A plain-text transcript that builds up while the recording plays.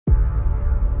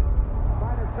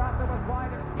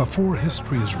Before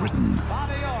history is written,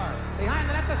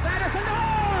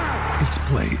 it's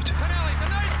played.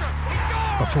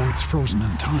 Before it's frozen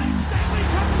in time,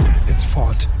 it's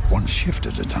fought one shift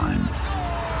at a time.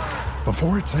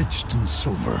 Before it's etched in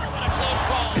silver,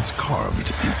 it's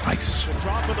carved in ice.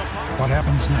 What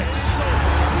happens next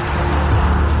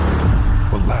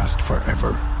will last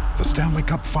forever. The Stanley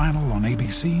Cup Final on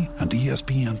ABC and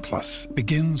ESPN Plus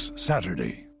begins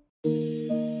Saturday.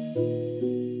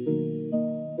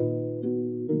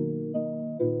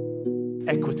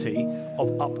 Equity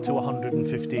of up to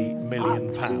 £150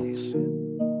 million.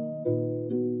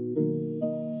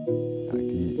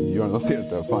 You're not here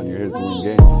to have fun, you're here to win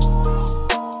games.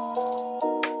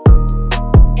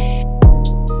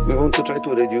 We want to try to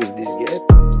reduce this gap.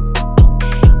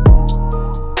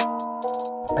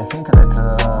 I think that a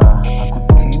good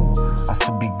team has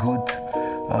to be good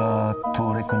to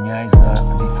recognize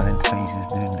different phases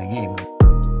during the game.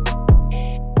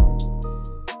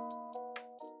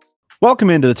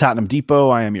 Welcome into the Tottenham Depot.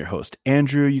 I am your host,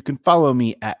 Andrew. You can follow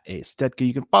me at Stetka.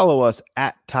 You can follow us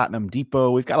at Tottenham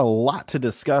Depot. We've got a lot to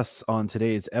discuss on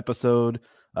today's episode.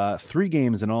 3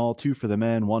 games in all, 2 for the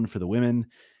men, 1 for the women.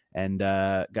 And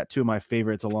got 2 of my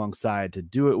favorites alongside to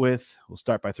do it with. We'll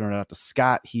start by throwing it out to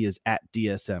Scott. He is at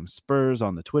DSM Spurs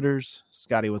on the Twitters.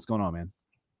 Scotty, what's going on, man?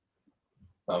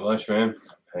 Not much, man.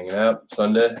 Hanging out.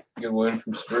 Sunday, good win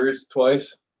from Spurs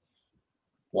twice.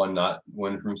 1 not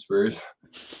win from Spurs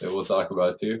that we'll talk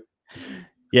about too.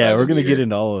 Yeah, we're going to get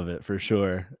into all of it for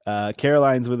sure.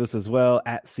 Caroline's with us as well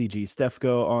at CG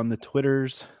Stefko on the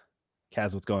Twitters.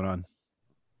 Kaz, what's going on?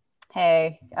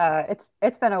 Hey,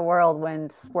 it's been a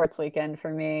whirlwind sports weekend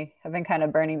for me. I've been kind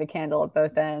of burning the candle at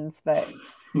both ends, but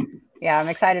yeah, I'm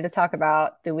excited to talk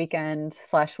about the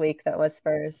weekend/week that was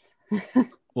Spurs.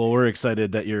 Well, we're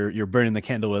excited that you're burning the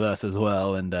candle with us as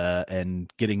well,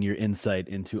 and getting your insight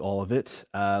into all of it.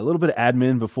 A little bit of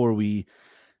admin before we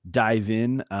dive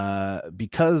in,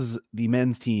 because the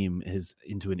men's team is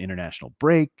into an international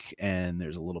break, and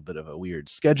there's a little bit of a weird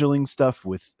scheduling stuff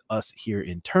with us here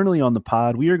internally on the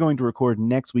pod. We are going to record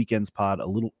next weekend's pod a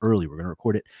little early. We're going to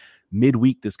record it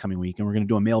midweek this coming week, and we're going to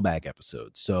do a mailbag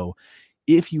episode. So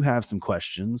if you have some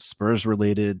questions, Spurs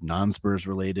related, non-Spurs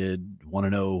related, want to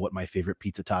know what my favorite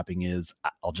pizza topping is,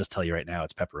 I'll just tell you right now,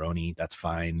 it's pepperoni. That's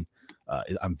fine.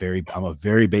 I'm a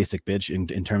very basic bitch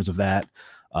in terms of that.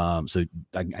 So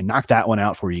I knocked that one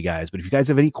out for you guys. But if you guys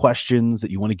have any questions that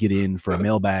you want to get in for a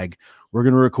mailbag, we're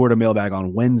going to record a mailbag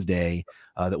on Wednesday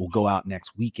that will go out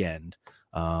next weekend.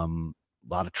 A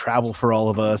lot of travel for all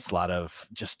of us, a lot of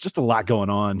just a lot going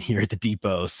on here at the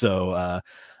Depot. So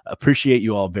appreciate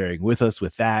you all bearing with us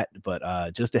with that.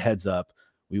 But just a heads up,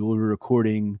 we will be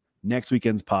recording next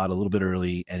weekend's pod a little bit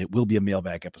early, and it will be a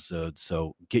mailbag episode.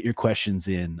 So get your questions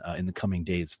in the coming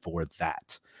days for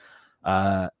that.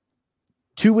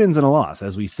 2 wins and a loss,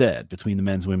 as we said, between the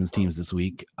men's and women's teams this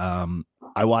week.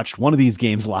 I watched one of these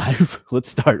games live. Let's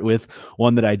start with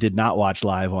one that I did not watch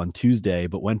live on Tuesday,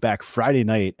 but went back Friday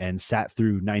night and sat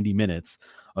through 90 minutes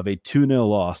of a 2-0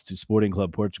 loss to Sporting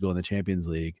Club Portugal in the Champions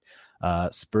League.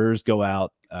 Spurs go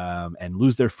out and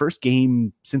lose their first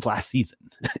game since last season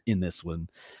in this one.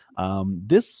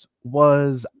 This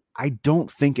was, I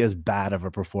don't think, as bad of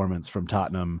a performance from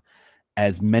Tottenham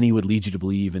as many would lead you to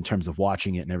believe in terms of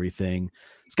watching it and everything.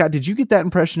 Scott, did you get that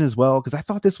impression as well? Because I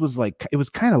thought this was it was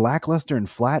kind of lackluster and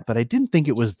flat, but I didn't think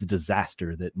it was the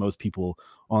disaster that most people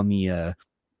on the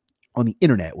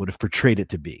internet would have portrayed it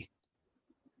to be.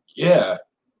 Yeah,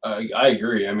 I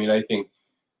agree. I mean, I think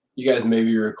you guys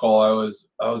maybe recall I was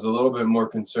a little bit more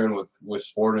concerned with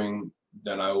Sporting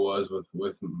than I was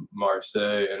with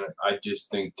Marseille, and I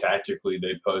just think tactically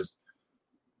they posed,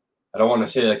 I don't want to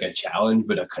say like a challenge,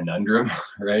 but a conundrum,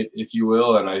 right, if you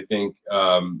will. And I think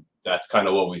that's kind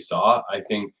of what we saw. I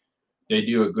think they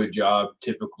do a good job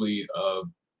typically of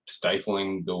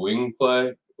stifling the wing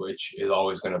play, which is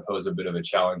always going to pose a bit of a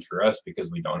challenge for us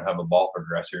because we don't have a ball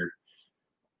progressor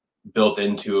built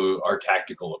into our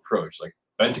tactical approach. Like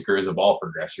Bentancur is a ball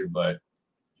progressor, but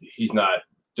he's not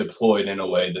deployed in a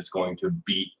way that's going to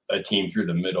beat a team through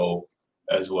the middle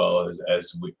as well as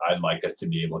I'd like us to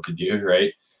be able to do,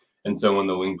 right? And so when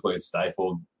the wing play is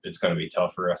stifled, it's going to be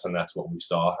tough for us, and that's what we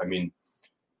saw. I mean,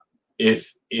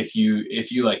 if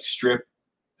you like strip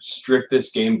this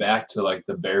game back to like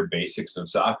the bare basics of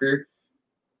soccer,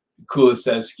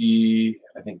 Kulusevski,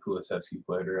 I think Kulusevski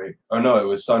played, right? Oh no, it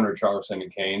was Son, Richarlison,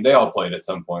 and Kane. They all played at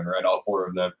some point, right? All 4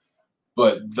 of them.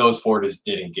 But those 4 just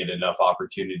didn't get enough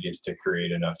opportunities to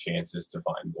create enough chances to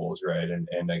find goals, right? And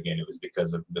again, it was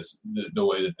because of the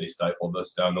way that they stifled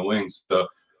us down the wings. So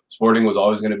Sporting was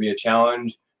always going to be a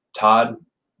challenge. Todd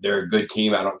they're a good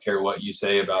team. I don't care what you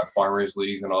say about farmers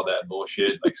leagues and all that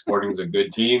bullshit. Like Sporting's a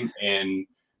good team, and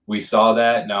we saw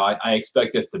that. Now I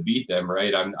expect us to beat them,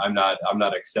 right? I'm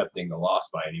not accepting the loss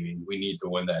by any means. We need to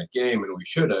win that game, and we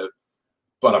should have.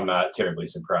 But I'm not terribly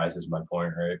surprised. Is my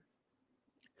point, right?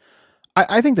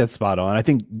 I think that's spot on. I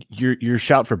think your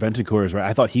shout for Bentancur is right.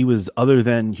 I thought he was, other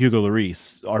than Hugo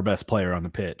Lloris, our best player on the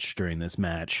pitch during this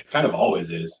match. Kind of always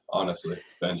is, honestly.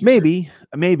 Bentancur.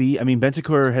 Maybe. I mean,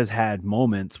 Bentancur has had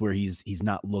moments where he's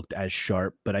not looked as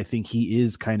sharp, but I think he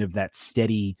is kind of that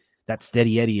steady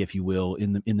Eddie, if you will,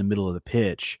 in the middle of the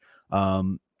pitch.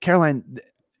 Caroline,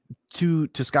 to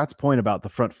Scott's point about the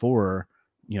front four,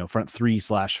 front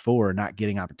 3/4 not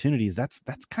getting opportunities. That's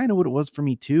kind of what it was for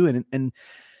me too. And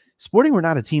Sporting were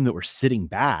not a team that were sitting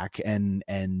back, and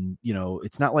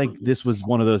it's not like this was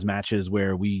one of those matches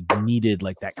where we needed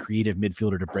like that creative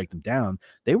midfielder to break them down.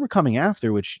 They were coming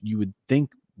after, which you would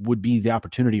think would be the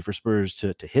opportunity for Spurs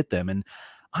to hit them. And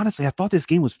honestly, I thought this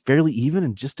game was fairly even,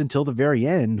 and just until the very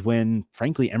end, when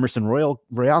frankly Emerson Royal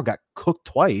got cooked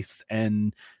twice,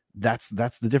 and that's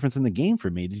the difference in the game for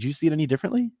me. Did you see it any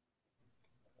differently?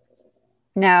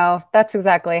 No, that's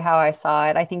exactly how I saw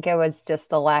it. I think it was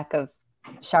just a lack of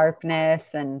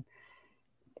sharpness, and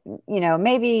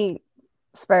maybe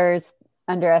Spurs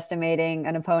underestimating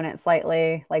an opponent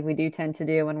slightly, like we do tend to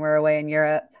do when we're away in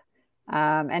Europe.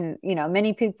 And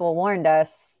many people warned us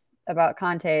about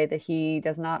Conte that he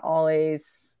does not always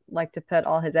like to put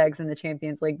all his eggs in the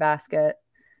Champions League basket.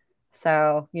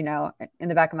 So, in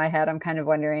the back of my head, I'm kind of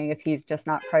wondering if he's just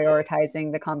not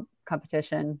prioritizing the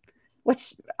competition,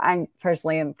 which I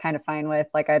personally am kind of fine with.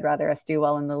 Like, I'd rather us do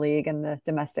well in the league and the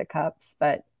domestic cups.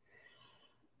 But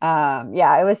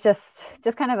it was just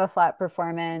kind of a flat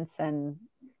performance. And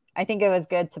I think it was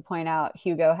good to point out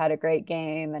Hugo had a great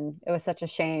game. And it was such a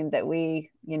shame that we,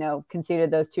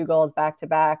 conceded those 2 goals back to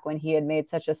back when he had made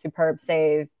such a superb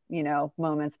save,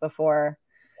 moments before.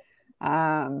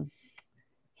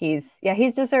 He's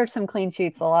deserved some clean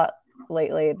sheets a lot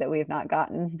lately that we've not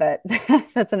gotten, but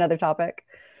that's another topic.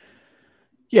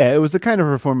 Yeah, it was the kind of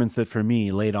performance that for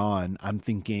me late on, I'm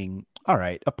thinking, all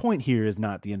right, a point here is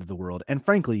not the end of the world. And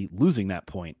frankly, losing that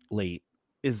point late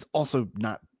is also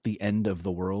not the end of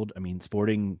the world. I mean,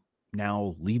 Sporting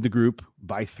now lead the group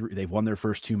by 3. They've won their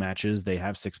first 2 matches. They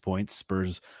have 6 points.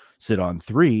 Spurs sit on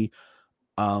 3.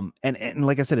 And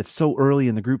like I said, it's so early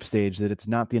in the group stage that it's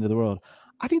not the end of the world.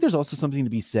 I think there's also something to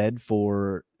be said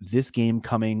for this game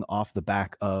coming off the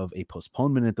back of a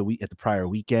postponement at the prior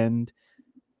weekend,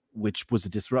 which was a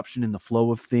disruption in the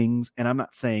flow of things. And I'm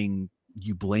not saying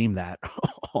you blame that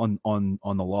on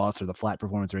the loss or the flat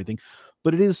performance or anything,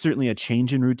 but it is certainly a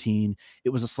change in routine. It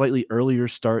was a slightly earlier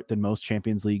start than most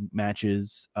Champions League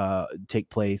matches take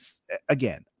place.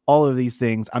 Again, all of these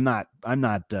things, I'm not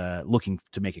looking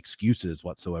to make excuses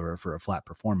whatsoever for a flat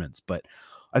performance, but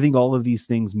I think all of these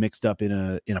things mixed up in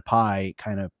a pie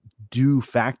kind of do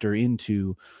factor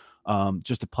into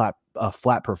just a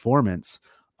flat performance.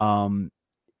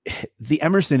 The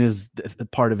Emerson is the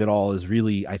part of it all is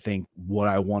really, I think, what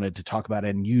I wanted to talk about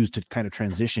and use to kind of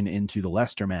transition into the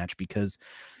Leicester match, because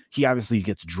he obviously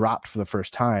gets dropped for the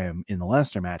first time in the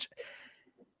Leicester match.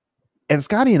 And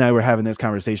Scotty and I were having this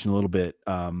conversation a little bit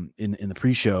in the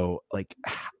pre-show. Like,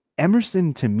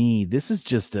 Emerson, to me, this is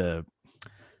just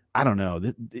I don't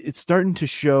know. It's starting to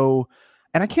show,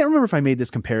 and I can't remember if I made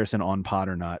this comparison on pod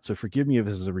or not, so forgive me if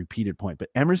this is a repeated point, but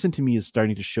Emerson to me is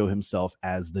starting to show himself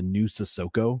as the new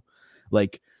Sissoko.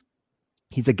 Like,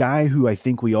 he's a guy who I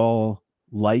think we all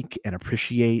like and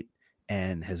appreciate,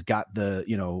 and has got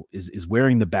is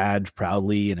wearing the badge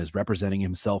proudly and is representing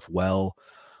himself well.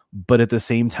 But at the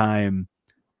same time,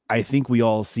 I think we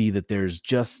all see that there's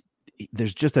just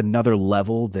another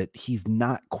level that he's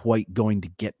not quite going to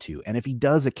get to. And if he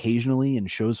does occasionally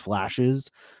and shows flashes,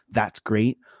 that's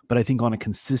great. But I think on a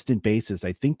consistent basis,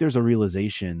 I think there's a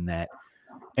realization that,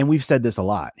 and we've said this a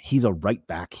lot, he's a right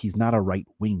back. He's not a right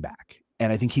wing back.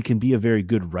 And I think he can be a very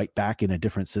good right back in a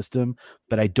different system,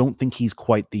 but I don't think he's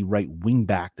quite the right wing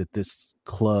back that this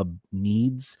club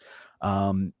needs.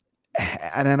 And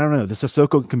I don't know, the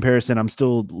Sissoko comparison, I'm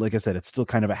still, like I said, it's still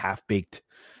kind of a half-baked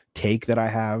take that I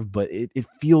have, but it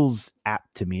feels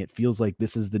apt to me. It feels like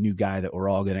this is the new guy that we're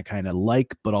all going to kind of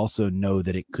like, but also know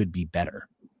that it could be better.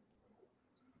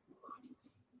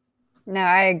 No,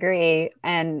 I agree.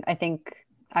 And I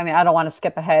don't want to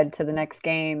skip ahead to the next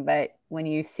game, but when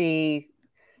you see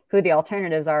who the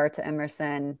alternatives are to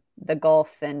Emerson, the gulf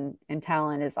in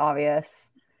talent is obvious.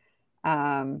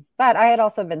 But I had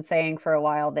also been saying for a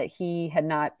while that he had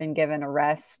not been given a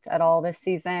rest at all this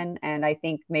season. And I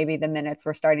think maybe the minutes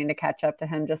were starting to catch up to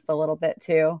him just a little bit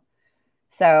too.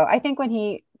 So I think when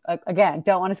he again,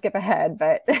 don't want to skip ahead,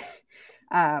 but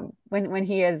when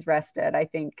he is rested, I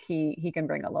think he can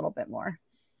bring a little bit more.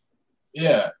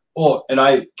 Yeah. Well,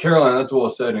 and Caroline, that's well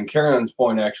said. And Caroline's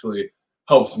point actually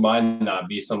helps mine not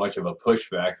be so much of a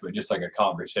pushback, but just like a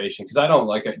conversation. Because I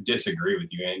don't disagree with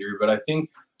you, Andrew, but I think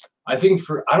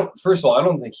first of all, I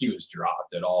don't think he was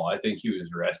dropped at all. I think he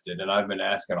was rested. And I've been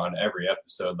asking on every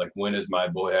episode, like, when is my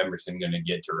boy Emerson going to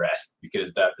get to rest?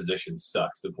 Because that position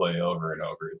sucks to play over and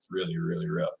over. It's really, really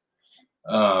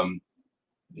rough.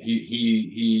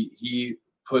 He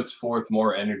puts forth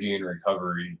more energy and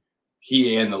recovery,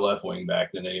 he and the left wing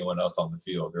back, than anyone else on the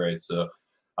field, right? So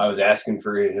I was asking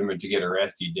for him to get a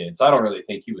rest. He did. So I don't really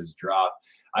think he was dropped.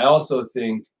 I also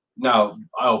think, now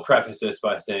I'll preface this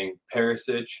by saying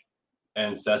Perisic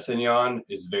and Sessegnon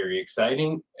is very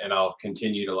exciting, and I'll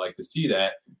continue to like to see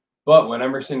that. But when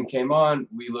Emerson came on,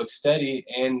 we looked steady,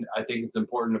 and I think it's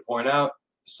important to point out,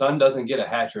 Son doesn't get a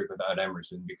hat trick without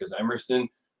Emerson, because Emerson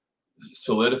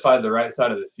solidified the right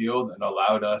side of the field and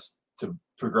allowed us to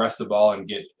progress the ball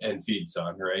and feed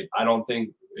Son, right? I don't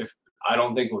think with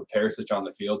Perisic on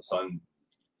the field, Son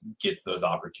gets those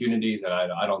opportunities, and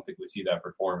I don't think we see that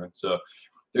performance. So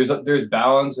there's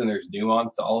balance and there's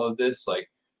nuance to all of this. Like,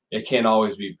 it can't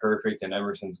always be perfect, and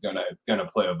Emerson's gonna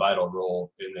play a vital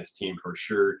role in this team for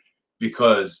sure,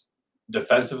 because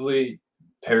defensively,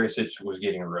 Perisic was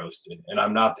getting roasted. And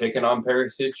I'm not picking on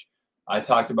Perisic. I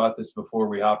talked about this before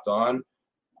we hopped on.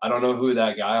 I don't know who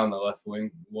that guy on the left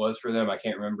wing was for them. I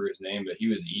can't remember his name, but he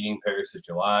was eating Perisic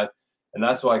alive. And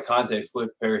that's why Conte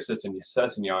flipped Perisic and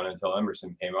Sessegnon until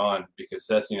Emerson came on, because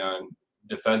Sessegnon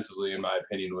defensively, in my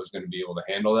opinion, was going to be able to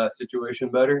handle that situation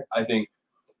better. I think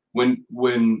when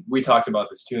we talked about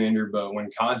this too, Andrew, but when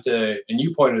Conte, and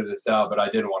you pointed this out, but I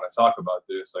didn't want to talk about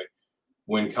this, like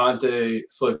when Conte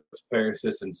flipped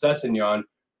Perisic and Sessegnon,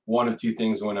 one of two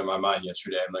things went in my mind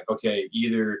yesterday. I'm like, okay,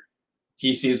 either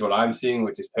he sees what I'm seeing,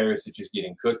 which is Perisic is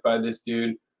getting cooked by this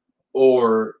dude,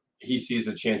 or he sees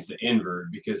a chance to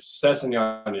invert, because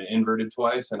Sessegnon had inverted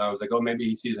twice, and I was like, oh, maybe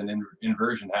he sees an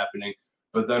inversion happening.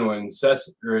 But then when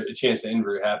a chance to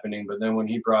invert happening, but then when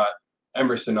he brought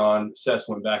Emerson on, Sess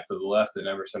went back to the left and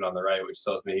Emerson on the right, which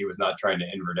tells me he was not trying to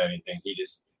invert anything. He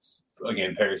just,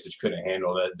 again, Perisic couldn't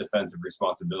handle that defensive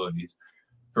responsibilities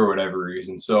for whatever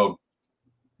reason. So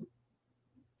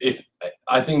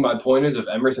I think my point is, if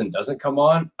Emerson doesn't come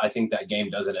on, I think that game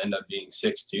doesn't end up being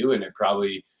 6-2, and it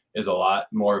probably is a lot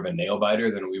more of a nail biter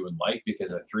than we would like,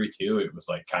 because at 3-2 it was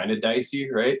like kind of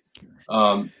dicey, right?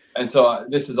 And so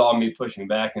this is all me pushing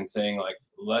back and saying, like,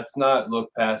 let's not look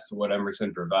past what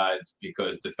Emerson provides,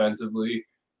 because defensively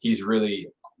he's really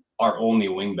our only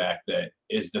wingback that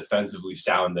is defensively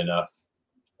sound enough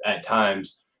at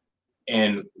times.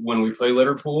 And when we play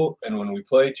Liverpool and when we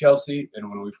play Chelsea and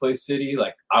when we play City,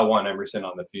 like, I want Emerson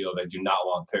on the field. I do not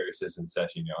want Perisic and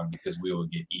Sessegnon, because we will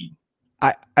get eaten.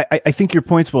 I think your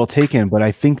point's well taken, but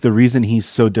I think the reason he's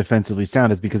so defensively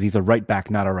sound is because he's a right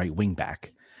back, not a right wing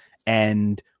back.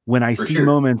 And when I see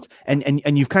moments,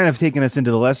 and you've kind of taken us into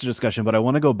the Leicester discussion, but I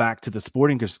want to go back to the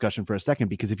Sporting discussion for a second,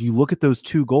 because if you look at those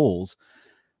two goals,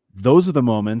 those are the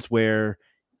moments where,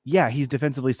 yeah, he's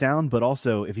defensively sound, but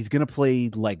also if he's going to play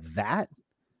like that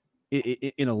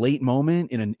in a late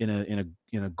moment, in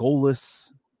a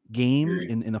goalless game,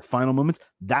 in the final moments,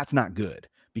 that's not good,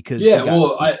 because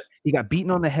he got beaten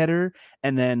on the header.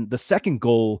 And then the second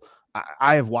goal,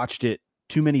 I have watched it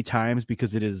too many times,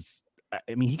 because it is,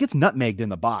 I mean, he gets nutmegged in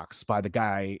the box by the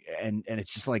guy, and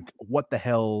it's just like, what the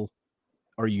hell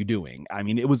are you doing? I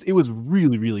mean, it was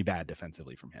really, really bad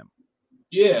defensively from him.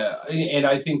 Yeah, and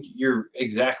I think you're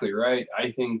exactly right.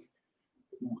 I think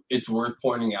it's worth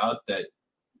pointing out that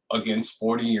against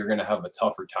Sporting, you're going to have a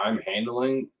tougher time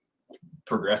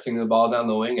progressing the ball down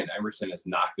the wing, and Emerson is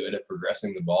not good at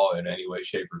progressing the ball in any way,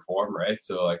 shape, or form, right?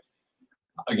 So, like,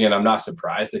 again, I'm not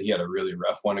surprised that he had a really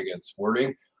rough one against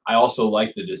Sporting. I also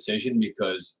like the decision,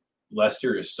 because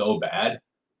Leicester is so bad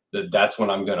that's when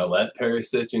I'm going to let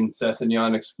Perisic and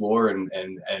Sessegnon explore and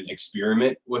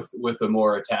experiment with a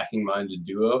more attacking-minded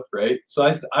duo, right? So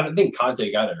I don't think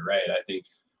Conte got it right. I think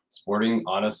Sporting,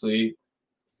 honestly,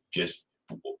 just,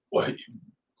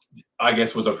 I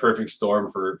guess, was a perfect storm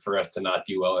for us to not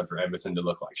do well and for Emerson to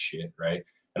look like shit, right?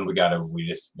 And we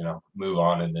just, move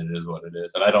on, and it is what it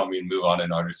is. And I don't mean move on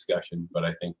in our discussion, but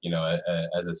I think,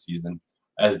 as the season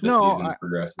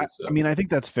progresses. So. I mean, I think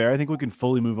that's fair. I think we can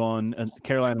fully move on.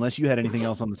 Caroline, unless you had anything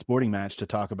else on the Sporting match to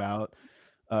talk about,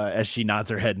 as she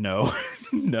nods her head, no,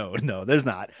 no, there's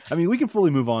not. I mean, we can fully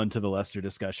move on to the Leicester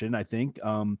discussion. I think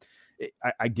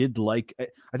I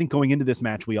think going into this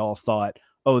match, we all thought,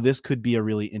 oh, this could be a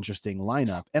really interesting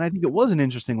lineup. And I think it was an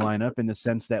interesting lineup in the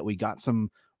sense that we got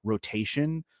some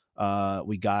rotation.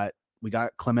 We got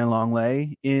Clement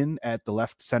Longley in at the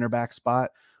left center back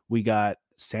spot. We got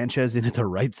Sanchez in at the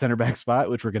right center back spot,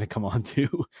 which we're going to come on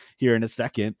to here in a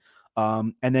second.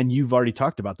 And then you've already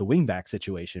talked about the wing back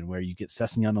situation where you get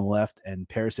Sessegnon on the left and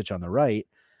Perisic on the right,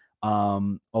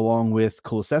 along with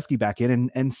Kulusevski back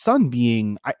in, and Son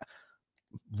being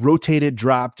rotated,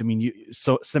 dropped. I mean,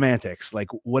 so semantics, like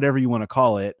whatever you want to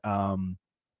call it.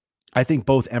 I think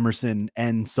both Emerson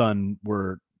and Son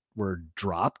were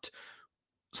dropped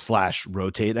 /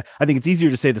 rotated. I think it's easier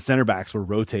to say the center backs were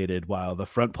rotated while the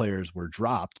front players were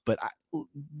dropped, but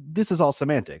this is all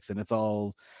semantics and it's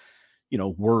all,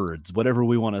 words, whatever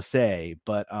we want to say.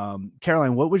 But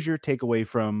Caroline, what was your takeaway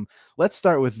from, let's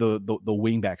start with the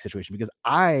wing back situation, because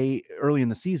I early in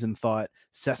the season thought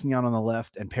Sessegnon on the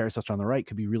left and Perisic on the right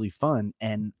could be really fun.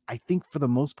 And I think for the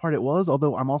most part it was,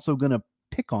 although I'm also going to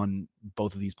pick on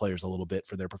both of these players a little bit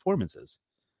for their performances.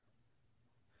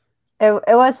 It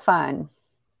was fun.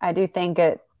 I do think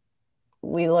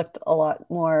we looked a lot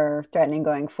more threatening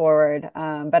going forward.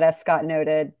 But as Scott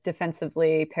noted,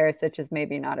 defensively, Perisic is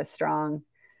maybe not as strong.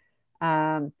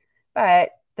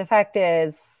 But the fact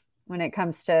is, when it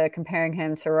comes to comparing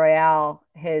him to Royal,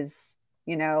 his,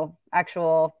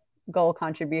 actual goal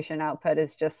contribution output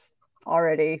is just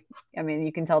already,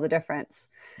 you can tell the difference.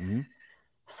 Mm-hmm.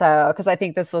 So, because I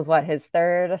think this was his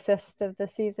third assist of the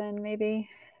season, maybe.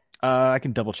 I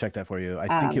can double check that for you.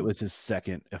 I think it was his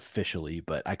second officially,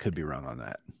 but I could be wrong on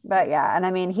that. But yeah,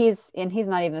 and he's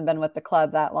not even been with the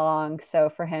club that long, so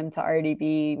for him to already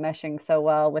be meshing so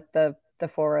well with the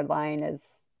forward line is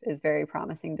very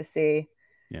promising to see.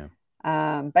 Yeah.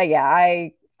 But yeah,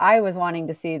 I was wanting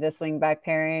to see this wing back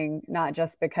pairing, not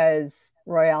just because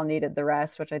Royal needed the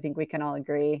rest, which I think we can all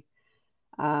agree.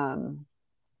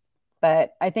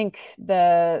 But I think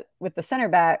with the center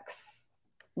backs,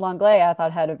 Longley, I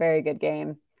thought, had a very good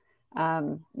game.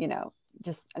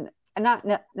 Just not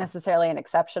necessarily an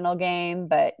exceptional game,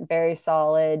 but very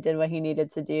solid, did what he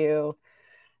needed to do.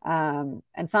 And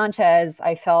Sanchez,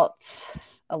 I felt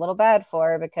a little bad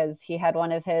for because he had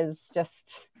one of his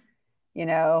just,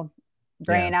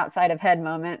 brain outside of head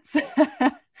moments.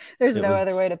 There's no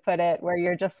other way to put it, where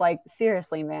you're just like,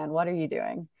 seriously, man, what are you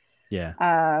doing? Yeah.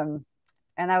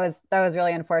 And that was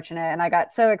really unfortunate. And I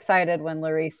got so excited when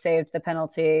Lloris saved the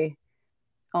penalty,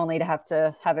 only to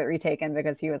have it retaken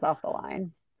because he was off the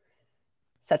line.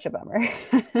 Such a bummer.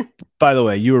 By the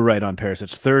way, you were right on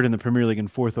Perisic, third in the Premier League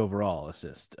and fourth overall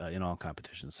assist in all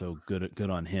competitions. So good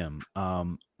on him.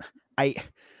 I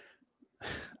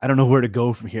don't know where to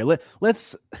go from here.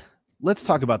 Let's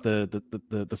talk about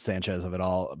the Sanchez of it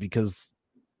all, because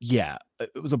it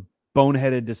was a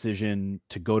boneheaded decision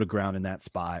to go to ground in that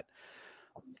spot.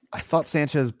 I thought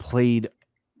Sanchez played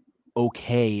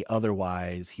okay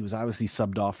otherwise. He was obviously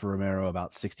subbed off for Romero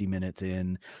about 60 minutes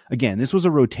in. Again, this was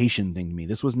a rotation thing to me.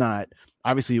 This was not,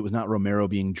 obviously it was not Romero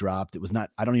being dropped. It was not,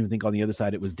 I don't even think on the other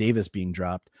side it was Davis being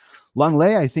dropped.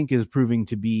 Longley, I think, is proving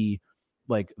to be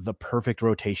like the perfect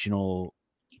rotational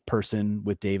person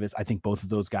with Davis. I think both of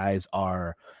those guys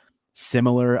are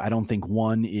similar. I don't think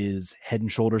one is head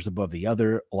and shoulders above the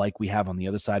other, like we have on the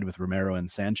other side with Romero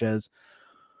and Sanchez.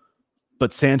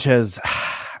 But Sanchez,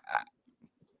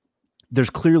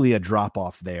 there's clearly a drop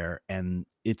off there, and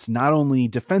it's not only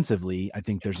defensively, I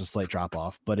think there's a slight drop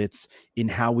off, but it's in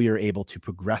how we are able to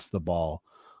progress the ball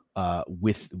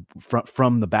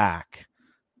from the back.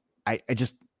 I'm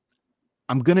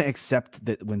going to accept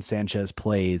that when Sanchez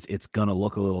plays, it's going to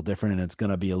look a little different and it's going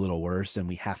to be a little worse, and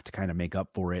we have to kind of make up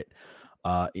for it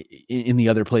in the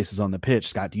other places on the pitch.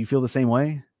 Scott, do you feel the same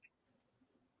way?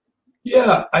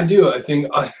 Yeah, I do. I think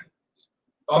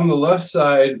on the left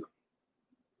side,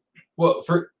 well,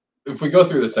 if we go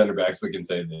through the center backs, we can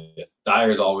say this.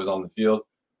 Dyer's always on the field.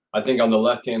 I think on the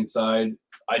left-hand side,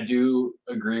 I do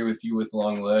agree with you with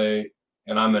Longley,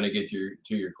 and I'm going to get to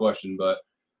your question, but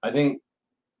I think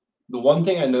the one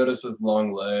thing I noticed with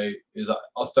Longley is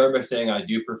I'll start by saying I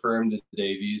do prefer him to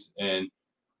Davies, and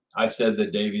I've said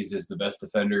that Davies is the best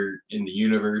defender in the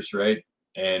universe, right?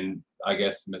 And I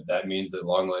guess that means that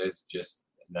Longley is just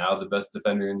now the best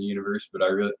defender in the universe. But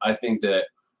I think that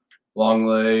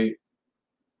Longley,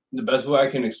 the best way I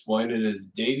can explain it is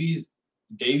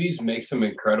Davies makes some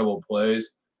incredible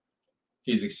plays.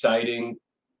 He's exciting.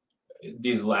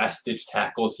 These last-ditch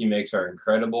tackles he makes are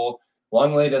incredible.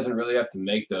 Longley doesn't really have to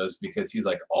make those because he's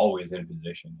like always in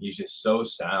position. He's just so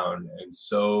sound and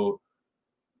so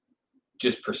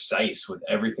just precise with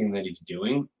everything that he's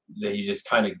doing that he just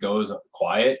kind of goes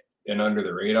quiet and under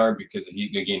the radar because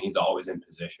he's always in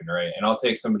position, right? And I'll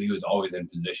take somebody who's always in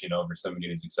position over somebody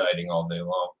who's exciting all day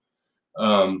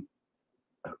long.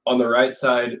 On the right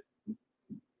side,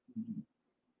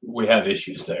 we have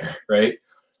issues there, right?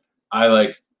 I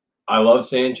love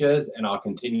Sanchez, and I'll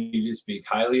continue to speak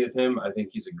highly of him. I think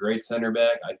he's a great center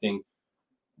back. I think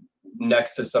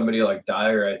next to somebody like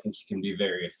Dyer, I think he can be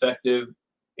very effective.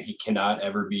 He cannot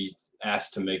ever be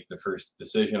asked to make the first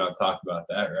decision. I've talked about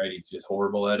that, right? He's just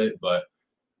horrible at it. But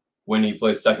when he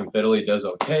plays second fiddle, he does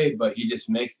okay. But he just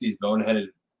makes these boneheaded,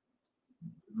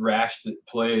 rash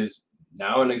plays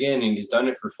now and again, and he's done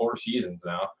it for 4 seasons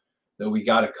now that we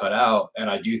got to cut out. And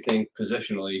I do think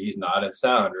positionally he's not as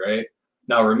sound, right?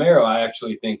 Now, Romero, I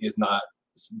actually think is not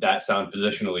that sound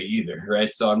positionally either,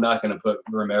 right? So I'm not going to put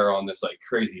Romero on this like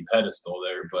crazy pedestal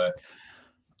there, but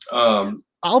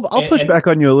I'll push back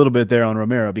on you a little bit there on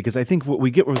Romero, because I think what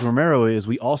we get with Romero is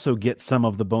we also get some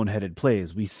of the boneheaded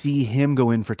plays. We see him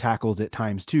go in for tackles at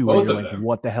times too, where you're like,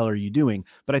 what the hell are you doing?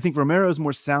 But I think Romero is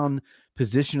more sound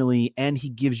positionally, and he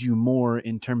gives you more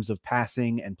in terms of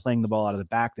passing and playing the ball out of the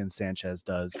back than Sanchez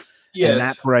does. Yes. And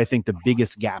that's where I think the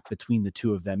biggest gap between the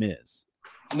two of them is.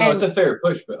 No, it's a fair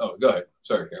push, but go ahead.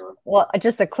 Sorry, Caroline. Well,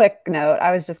 just a quick note.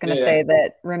 I was just going to say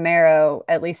that Romero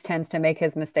at least tends to make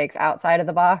his mistakes outside of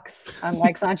the box,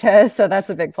 unlike Sanchez. So that's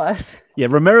a big plus. Yeah,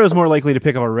 Romero is more likely to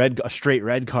pick up a straight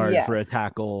red card for a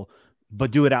tackle,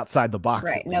 but do it outside the box.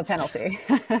 Right, no penalty.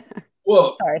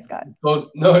 Well, sorry, Scott.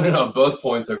 No. Both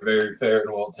points are very fair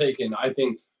and well taken. I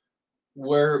think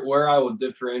where I will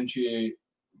differentiate,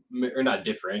 or not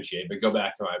differentiate, but go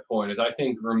back to my point, is I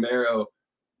think Romero,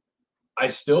 I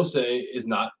still say, is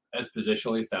not as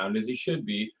positionally sound as he should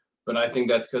be, but I think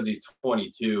that's because he's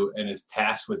 22 and is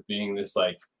tasked with being this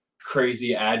like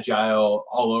crazy agile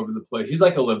all over the place. He's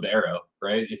like a libero,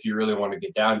 right? If you really want to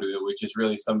get down to it, which is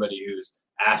really somebody who's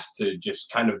asked to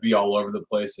just kind of be all over the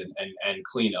place and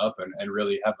clean up and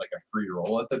really have like a free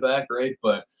role at the back, right?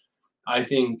 But I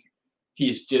think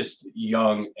he's just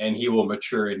young, and he will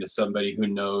mature into somebody who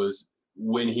knows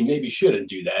when he maybe shouldn't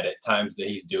do that at times that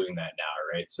he's doing that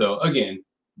now, right? So again,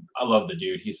 I love the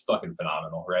dude. He's fucking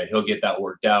phenomenal, right? He'll get that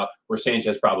worked out where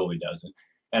Sanchez probably doesn't.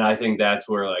 And I think that's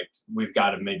where like we've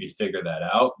got to maybe figure that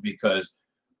out, because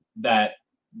that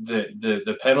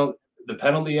the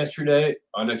penalty yesterday,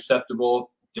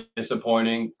 unacceptable,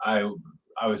 disappointing.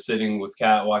 I was sitting with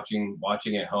Kat watching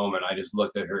at home, and I just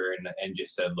looked at her and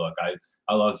just said, look,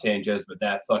 I love Sanchez, but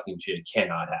that fucking shit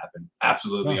cannot happen.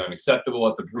 Absolutely unacceptable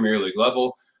at the Premier League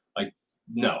level. Like,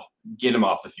 no, get him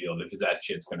off the field if that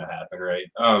shit's going to happen, right?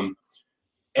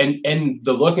 And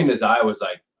the look in his eye was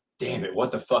like, damn it,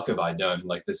 what the fuck have I done?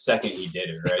 Like the second he did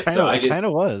it, right? It kind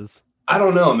of was. I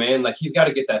don't know, man. Like, he's got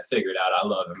to get that figured out. I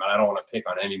love him, and I don't want to pick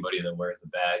on anybody that wears the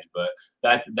badge, but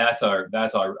that's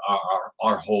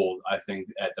our hold, I think,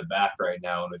 at the back right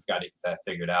now, and we've got to get that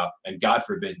figured out. And God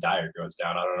forbid Dyer goes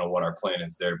down. I don't know what our plan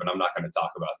is there, but I'm not going to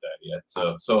talk about that yet.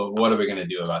 So what are we going to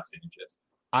do about Sanchez?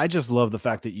 I just love the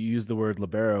fact that you use the word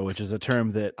libero, which is a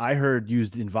term that I heard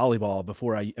used in volleyball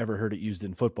before I ever heard it used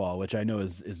in football, which I know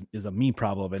is a me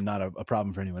problem and not a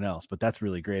problem for anyone else, but that's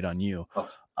really great on you.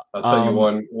 I'll tell you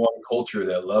one culture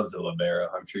that loves a libero.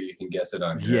 I'm sure you can guess it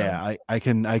on here. Yeah, I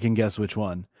can guess which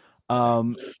one.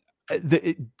 Caroline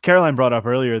brought up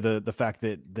earlier the fact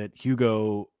that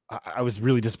Hugo, I was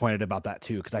really disappointed about that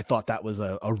too, because I thought that was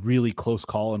a really close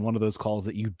call, and one of those calls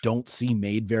that you don't see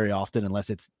made very often unless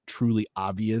it's truly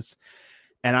obvious.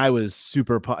 And I was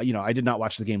super, I did not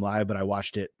watch the game live, but I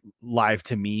watched it live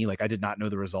to me. Like, I did not know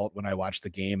the result when I watched the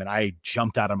game, and I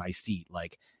jumped out of my seat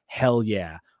like, hell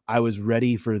yeah. I was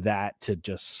ready for that to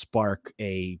just spark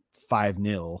a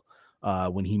 5-0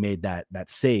 when he made that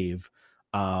save.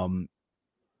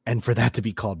 And for that to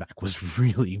be called back was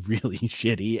really, really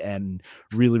shitty and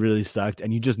really, really sucked.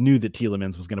 And you just knew that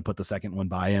Tielemans was going to put the second one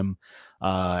by him.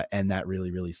 And that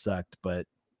really, really sucked. But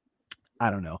I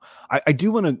don't know. I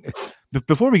do want to,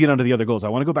 before we get onto the other goals, I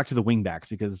want to go back to the wing backs,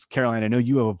 because Caroline, I know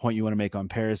you have a point you want to make on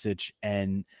Perisic.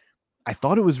 And I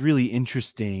thought it was really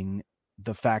interesting,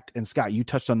 the fact, and Scott, you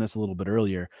touched on this a little bit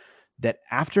earlier, that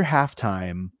after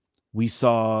halftime, we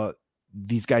saw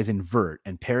these guys invert,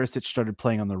 and Perisic started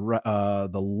playing on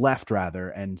the left rather,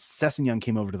 and Sessegnon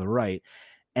came over to the right,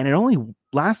 and it only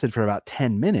lasted for about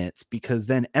 10 minutes, because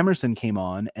then Emerson came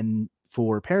on and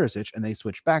for Perisic, and they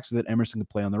switched back so that Emerson could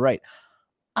play on the right.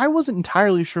 I wasn't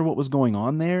entirely sure what was going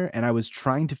on there, and I was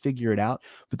trying to figure it out,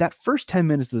 but that first 10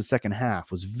 minutes of the second half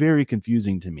was very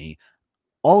confusing to me.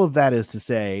 All of that is to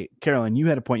say, Caroline, you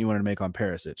had a point you wanted to make on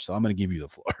Perisic, so I'm going to give you the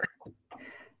floor.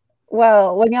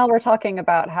 Well, when y'all were talking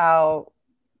about how,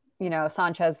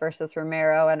 Sanchez versus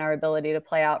Romero and our ability to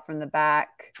play out from the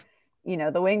back,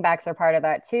 the wing backs are part of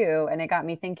that too. And it got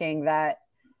me thinking that,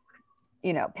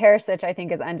 Perisic, I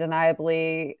think, is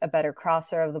undeniably a better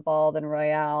crosser of the ball than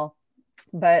Royale.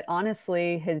 But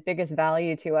honestly, his biggest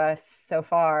value to us so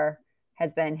far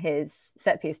has been his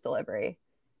set piece delivery,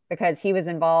 because he was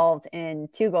involved in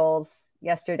 2 goals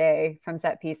yesterday from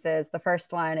set pieces. The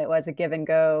first one, it was a give and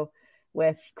go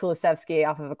with Kulusevski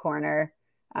off of a corner,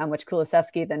 which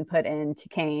Kulusevski then put into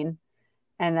Kane.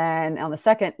 And then on the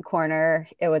second corner,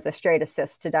 it was a straight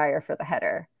assist to Dyer for the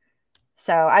header.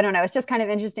 So I don't know. It's just kind of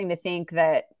interesting to think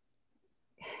that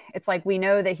it's like we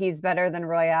know that he's better than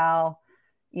Royale,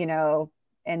 you know,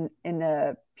 in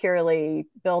the purely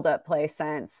build-up play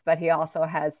sense, but he also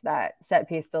has that set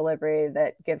piece delivery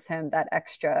that gives him that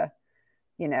extra,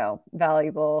 you know,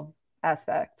 valuable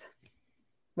aspect.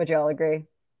 Would you all agree?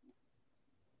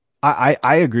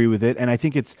 I agree with it, and I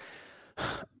think it's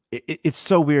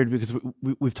so weird because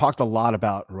we've talked a lot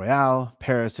about Royale,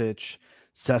 Perisic,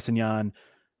 Sessegnon,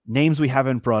 names we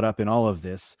haven't brought up in all of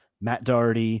this. Matt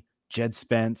Doherty, Jed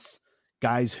Spence,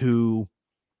 guys who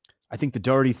I think the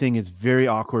Doherty thing is very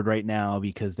awkward right now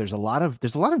because there's a lot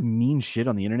of mean shit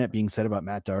on the internet being said about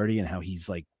Matt Doherty and how he's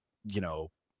like, you know,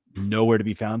 nowhere to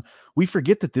be found. We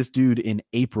forget that this dude in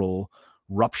April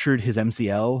ruptured his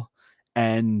MCL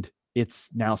and it's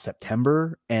now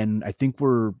September. And I think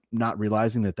we're not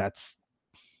realizing that that's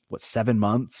 7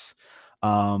 months.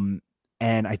 And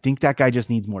I think that guy just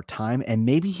needs more time, and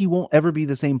maybe he won't ever be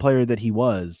the same player that he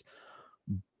was.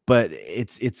 But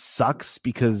it sucks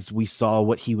because we saw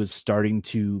what he was starting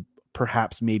to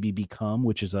perhaps maybe become,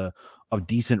 which is a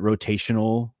decent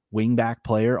rotational wingback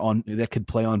player that could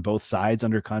play on both sides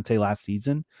under Conte last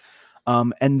season.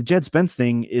 And the Jed Spence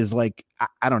thing is like,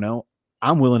 I don't know.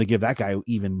 I'm willing to give that guy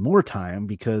even more time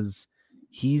because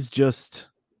he's just,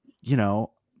 you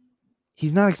know,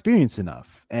 he's not experienced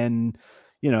enough. And,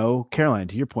 you know, Caroline,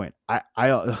 to your point,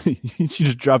 she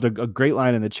just dropped a great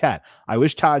line in the chat. I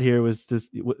wish Todd was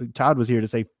here to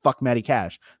say fuck Matty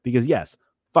Cash, because yes,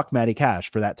 fuck Matty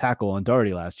Cash for that tackle on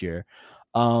Doherty last year.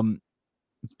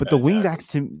 But the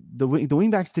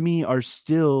wingbacks to me are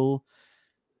still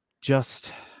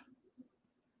just,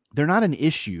 they're not an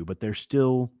issue, but they're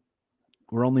still,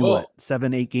 we're only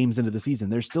 7-8 games into the season.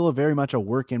 They're still very much a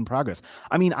work in progress.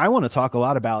 I mean, I want to talk a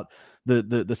lot about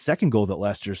the second goal that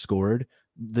Leicester scored,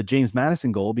 the James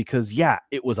Maddison goal, because yeah,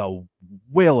 it was a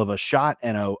whale of a shot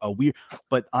and a weird,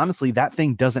 but honestly, that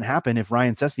thing doesn't happen if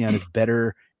Ryan Sessegnon is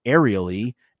better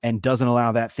aerially and doesn't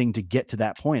allow that thing to get to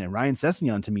that point. And Ryan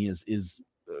Sessegnon to me is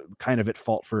kind of at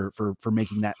fault for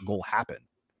making that goal happen.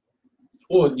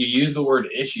 Well, you use the word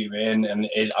issue, man, and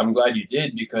I'm glad you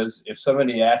did, because if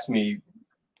somebody asked me,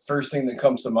 first thing that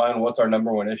comes to mind, what's our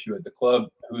number one issue at the club?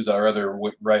 Who's our other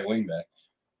right wing back?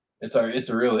 It's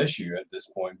a real issue at this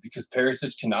point, because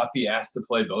Perisic cannot be asked to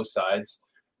play both sides.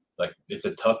 Like, it's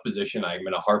a tough position. I'm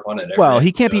going to harp on it. Well,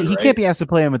 he can't be asked to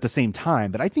play him at the same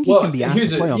time, but I think he can be asked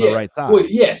to play on the right side. Well,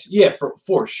 yes, yeah,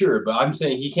 for sure. But I'm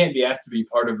saying he can't be asked to be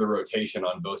part of the rotation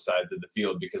on both sides of the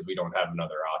field because we don't have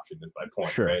another option. Is my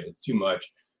point, sure. Right? It's too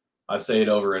much. I say it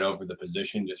over and over. The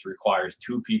position just requires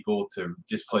two people to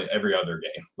just play every other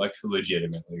game, like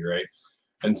legitimately, right?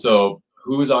 And so,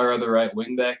 who's our other right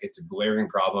wing back? It's a glaring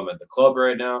problem at the club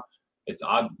right now. It's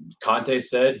odd. Conte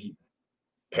said,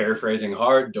 paraphrasing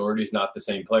hard, Doherty's not the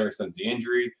same player since the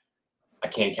injury. I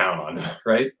can't count on it,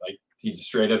 right? Like, he just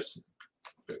straight up,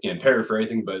 again,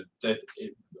 paraphrasing, but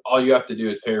all you have to do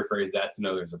is paraphrase that to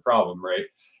know there's a problem, right?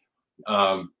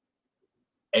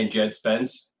 And Jed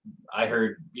Spence, I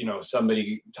heard,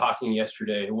 somebody talking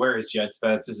yesterday, where is Jed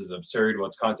Spence? This is absurd.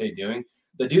 What's Conte doing?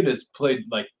 The dude has played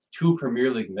like 2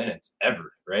 Premier League minutes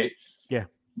ever, right? Yeah.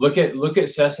 Look at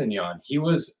Sessegnon. He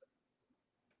was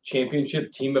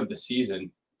championship team of the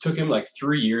season. Took him like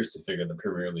 3 years to figure the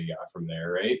Premier League out from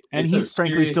there, right? And he's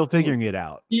frankly still figuring it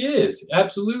out. He is,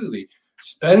 absolutely.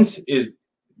 Spence is,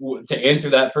 to answer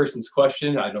that person's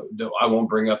question, I won't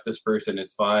bring up this person.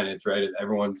 It's fine. It's right.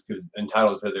 Everyone's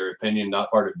entitled to their opinion,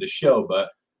 not part of the show. But,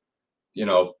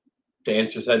 to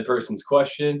answer said person's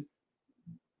question,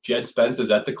 Jed Spence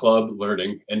is at the club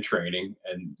learning and training,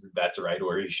 and that's right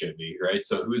where he should be, right?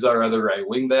 So who's our other right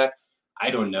wing back?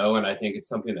 I don't know, and I think it's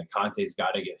something that Conte's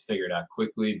got to get figured out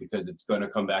quickly, because it's going to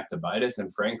come back to bite us.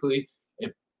 And frankly,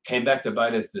 it came back to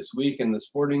bite us this week in the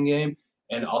Sporting game.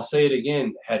 And I'll say it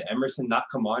again, had Emerson not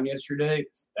come on yesterday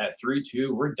at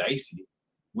 3-2, we're dicey.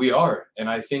 We are. And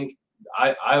I think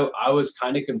I was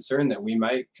kind of concerned that we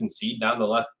might concede down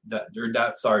the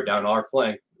down our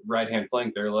flank, right-hand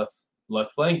flank, their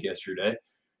left flank yesterday,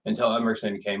 until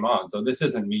Emerson came on. So this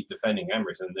isn't me defending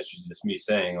Emerson. This is just me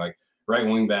saying, like, right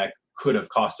wing back could have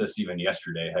cost us even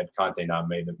yesterday had Conte not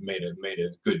made a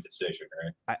good decision,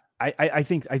 right? I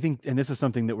think, and this is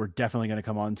something that we're definitely going to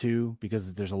come on to,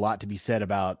 because there's a lot to be said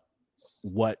about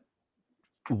what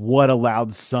what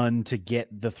allowed Son to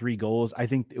get the 3 goals. I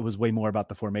think it was way more about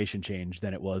the formation change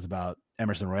than it was about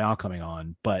Emerson Royale coming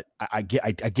on. But I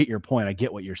get your point. I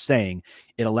get what you're saying.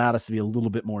 It allowed us to be a little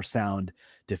bit more sound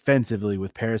defensively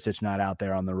with Perisic not out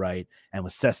there on the right and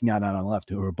with Sessegnon not on the left,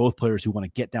 who are both players who want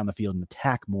to get down the field and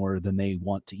attack more than they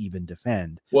want to even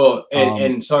defend. Well,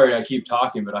 and sorry I keep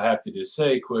talking, but I have to just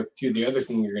say quick too. The other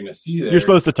thing you're going to see there. You're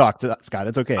supposed to talk to Scott.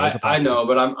 It's okay. I know,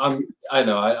 but I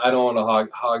know I don't want to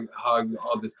hog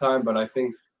all this time, but I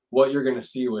think what you're going to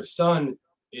see with Son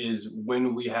is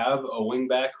when we have a wing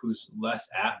back who's less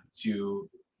apt to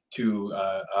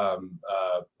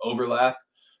overlap,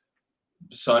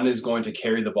 Son is going to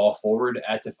carry the ball forward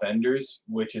at defenders,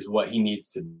 which is what he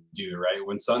needs to do, right?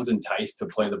 When Son's enticed to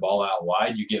play the ball out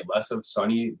wide, you get less of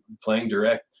Sonny playing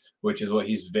direct, which is what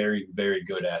he's very, very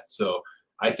good at. So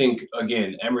I think,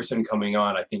 again, Emerson coming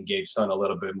on, I think gave Son a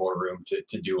little bit more room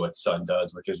to do what Son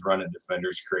does, which is run at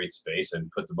defenders, create space,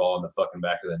 and put the ball in the fucking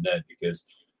back of the net, because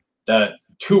that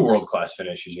 2 world-class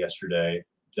finishes yesterday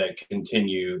that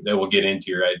we'll get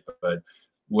into, right? But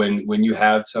when you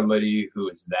have somebody who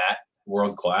is that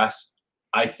world class,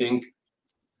 I think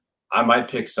I might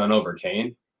pick Son over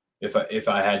Kane if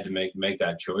I had to make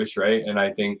that choice, right? And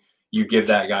I think you give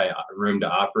that guy room to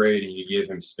operate and you give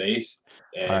him space.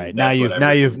 And all right, now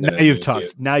you've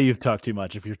talked too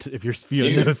much. If you're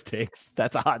spewing those takes,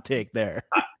 that's a hot take there.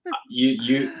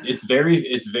 It's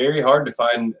very hard to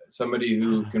find somebody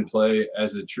who can play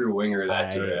as a true winger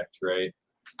that direct, right?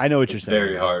 I know what you're saying.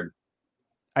 Very hard.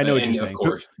 I know what you're saying. Of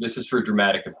course, this is for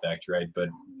dramatic effect, right? But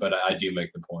I do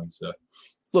make the point. So,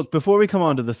 look, before we come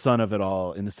on to the Son of it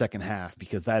all in the second half,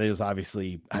 because that is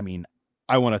obviously, I mean,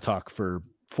 I want to talk for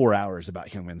 4 hours about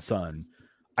Heung-min Son.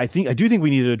 I do think we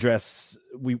need to address.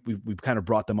 We've kind of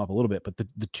brought them up a little bit, but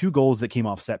the 2 goals that came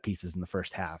off set pieces in the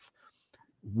first half.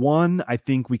 One, I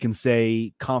think we can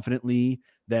say confidently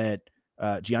that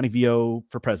Gianni Vio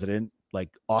for president, like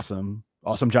awesome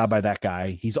job by that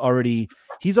guy. He's already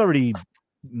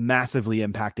massively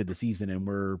impacted the season, and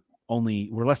we're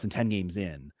less than 10 games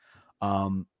in.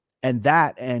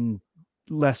 And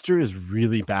Leicester is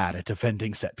really bad at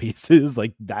defending set pieces.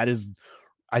 Like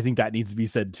I think that needs to be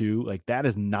said too. Like that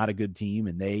is not a good team,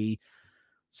 and they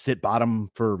sit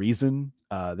bottom for a reason.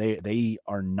 They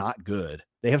are not good.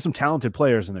 They have some talented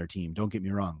players in their team. Don't get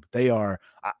me wrong. But they are,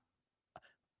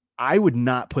 I would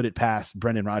not put it past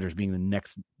Brendan Rodgers being the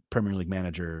next Premier League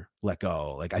manager let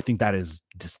go. Like, I think that is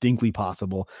distinctly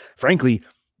possible. Frankly,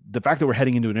 the fact that we're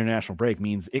heading into an international break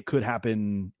means it could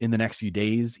happen in the next few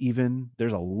days. Even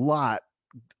there's a lot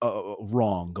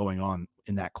wrong going on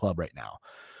in that club right now.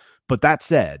 But that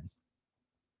said,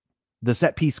 the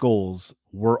set piece goals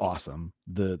were awesome.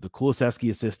 The Kulusevski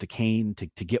assist to Kane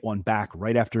to get one back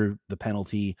right after the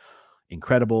penalty,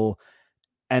 incredible.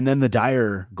 And then the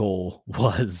Dyer goal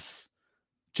was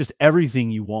just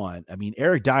everything you want. I mean,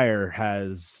 Eric Dyer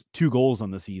has 2 goals on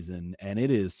the season, and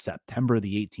it is September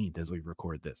the 18th as we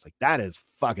record this. Like, that is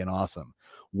fucking awesome.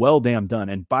 Well damn done.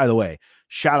 And by the way,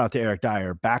 shout out to Eric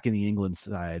Dyer back in the England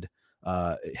side,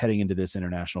 heading into this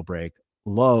international break.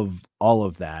 Love all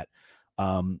of that.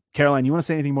 Caroline, you want to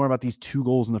say anything more about these 2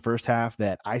 goals in the first half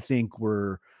that I think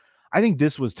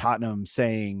this was Tottenham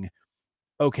saying,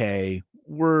 okay,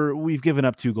 we've given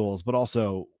up 2 goals, but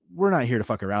also we're not here to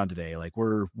fuck around today. Like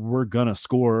we're gonna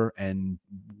score, and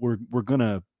we're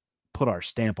gonna put our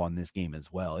stamp on this game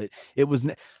as well. It was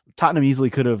Tottenham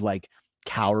easily could have like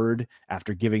cowered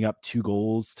after giving up 2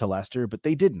 goals to Leicester, but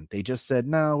they didn't. They just said,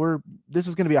 no, this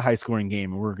is going to be a high scoring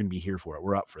game and we're going to be here for it.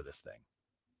 We're up for this thing.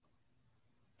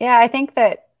 Yeah, I think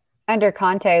that under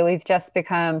Conte, we've just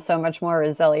become so much more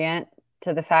resilient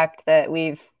to the fact that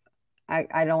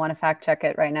I don't want to fact check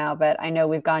it right now, but I know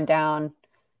we've gone down,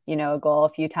 a goal a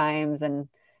few times and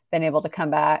been able to come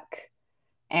back.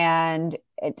 And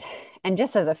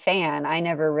just as a fan, I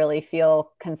never really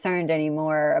feel concerned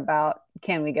anymore about,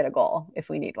 can we get a goal if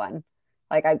we need one?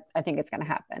 Like, I think it's going to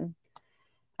happen.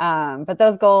 But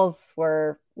those goals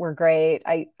were great.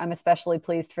 I'm especially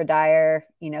pleased for Dyer,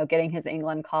 getting his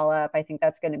England call up. I think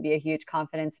that's going to be a huge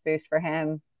confidence boost for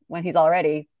him when he's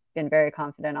already been very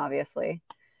confident, obviously.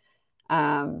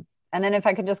 And then if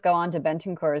I could just go on to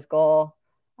Bentancur's goal,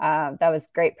 that was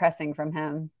great pressing from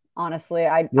him. Honestly,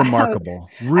 remarkable.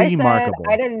 I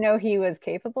didn't know he was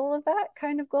capable of that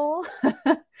kind of goal.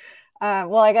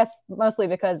 Well, I guess mostly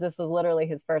because this was literally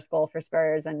his first goal for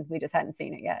Spurs and we just hadn't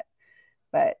seen it yet.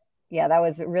 But yeah, that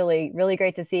was really, really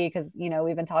great to see because,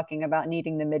 we've been talking about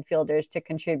needing the midfielders to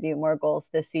contribute more goals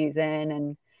this season.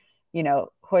 And,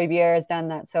 Højbjerg has done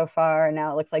that so far. And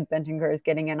now it looks like Bentancur is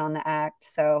getting in on the act.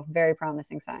 So very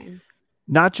promising signs.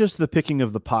 Not just the picking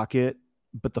of the pocket,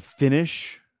 but the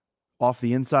finish off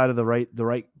the inside of the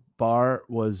right bar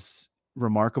was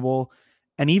remarkable.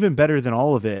 And even better than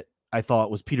all of it, I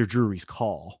thought, was Peter Drury's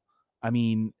call. I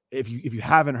mean, if you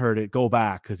haven't heard it, go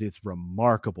back, because it's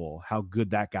remarkable how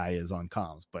good that guy is on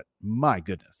comms. But my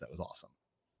goodness, that was awesome.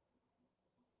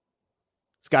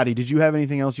 Scotty, did you have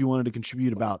anything else you wanted to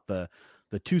contribute about the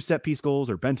two set piece goals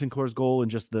or Bentancur's goal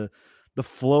and just the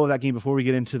flow of that game before we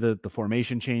get into the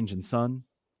formation change and Sun?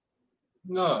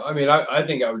 No, I mean, I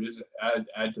think I would just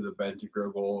add to the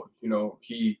Bentancur goal. You know,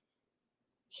 he's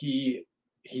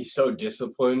so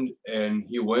disciplined, and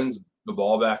he wins the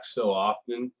ball back so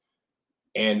often,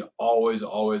 and always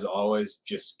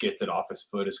just gets it off his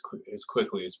foot as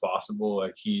quickly as possible.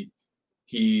 Like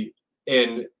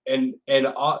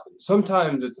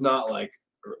sometimes it's not like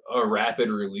a rapid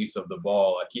release of the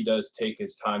ball. Like, he does take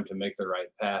his time to make the right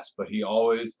pass, but he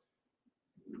always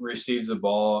receives the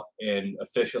ball and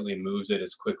efficiently moves it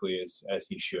as quickly as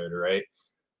he should, right?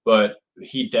 But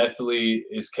he definitely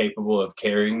is capable of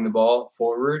carrying the ball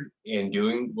forward and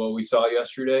doing what we saw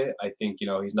yesterday. I think, you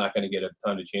know, he's not going to get a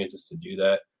ton of chances to do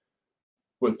that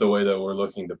with the way that we're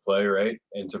looking to play, right?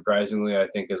 And surprisingly, I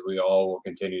think, as we all will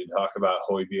continue to talk about,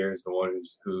 Højbjerg is the one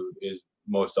who is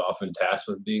most often tasked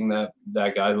with being that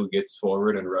guy who gets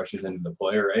forward and rushes into the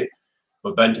play, right?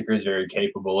 But Bentancur is very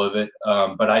capable of it.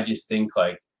 But I just think,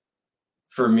 like,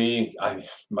 for me,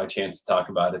 my chance to talk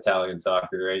about Italian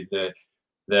soccer, right? The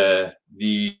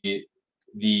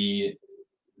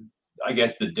I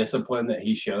guess the discipline that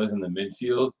he shows in the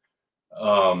midfield,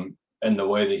 and the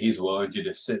way that he's willing to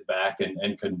just sit back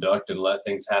and conduct and let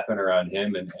things happen around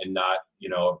him and not, you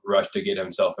know, rush to get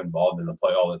himself involved in the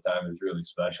play all the time is really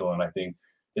special. And I think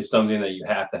it's something that you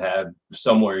have to have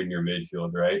somewhere in your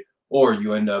midfield, right? Or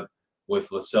you end up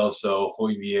with Lo Celso,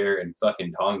 Højbjerg, and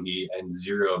fucking Tanguy and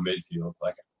zero midfield,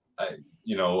 like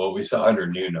what we saw under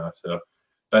Nuno. So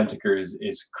Bentancur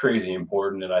is crazy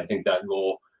important, and I think that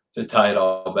goal to tie it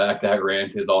all back, that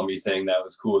rant is all me saying that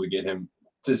was cool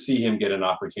to see him get an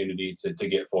opportunity to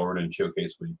get forward and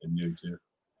showcase what he can do too.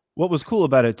 What was cool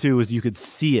about it too is you could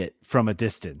see it from a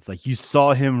distance. Like, you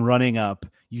saw him running up,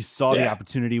 you saw the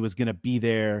opportunity was going to be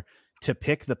there to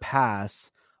pick the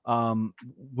pass.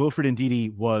 Wilfred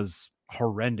Ndidi was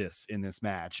horrendous in this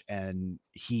match, and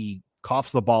he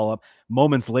coughs the ball up.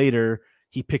 Moments later,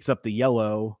 he picks up the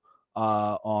yellow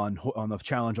on the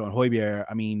challenge on Højbjerg.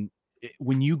 I mean,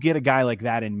 when you get a guy like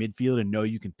that in midfield and know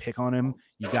you can pick on him,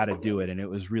 you got to do it. And it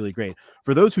was really great.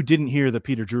 For those who didn't hear the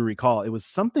Peter Drury call, it was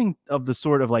something of the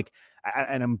sort of like,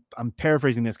 and I'm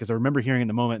paraphrasing this because I remember hearing in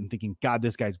the moment and thinking, God,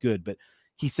 this guy's good. But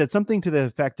he said something to the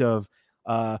effect of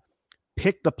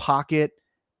pick the pocket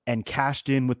and cashed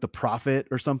in with the profit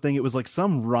or something. It was like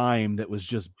some rhyme that was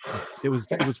just, it was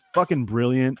fucking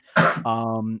brilliant.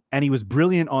 And he was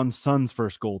brilliant on Son's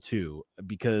first goal too,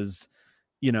 because,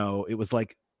 you know, it was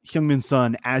like Heung-min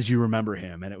Son as you remember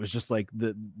him. And it was just like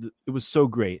it was so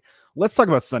great. Let's talk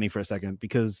about Sonny for a second,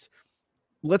 because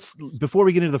before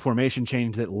we get into the formation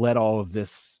change that let all of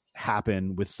this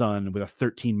happen with Son, with a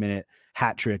 13-minute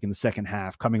hat trick in the second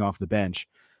half coming off the bench,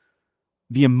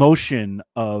 the emotion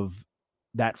of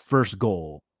that first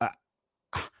goal.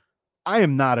 I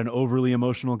am not an overly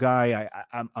emotional guy.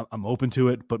 I'm open to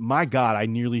it, but my God, I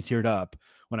nearly teared up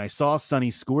when I saw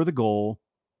Sonny score the goal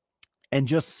and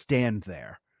just stand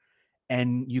there.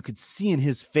 And you could see in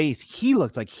his face, he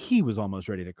looked like he was almost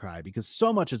ready to cry, because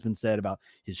so much has been said about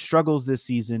his struggles this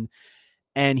season.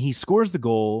 And he scores the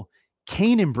goal.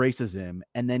 Kane embraces him,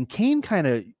 and then Kane kind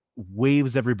of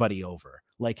waves everybody over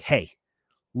like, hey,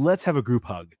 let's have a group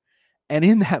hug. And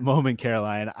in that moment,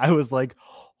 Caroline, I was like,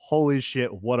 holy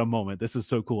shit, what a moment. This is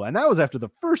so cool. And that was after the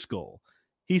first goal.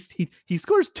 He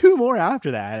scores two more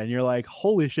after that. And you're like,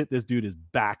 holy shit, this dude is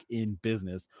back in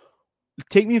business.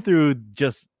 Take me through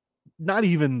just not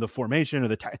even the formation or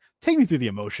the time. Take me through the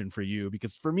emotion for you,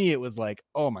 because for me, it was like,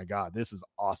 oh my God, this is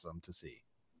awesome to see.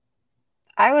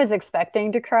 I was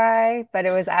expecting to cry, but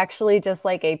it was actually just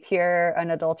like a pure,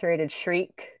 unadulterated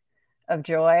shriek of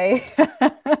joy.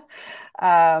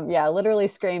 Literally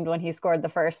screamed when he scored the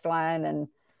first one.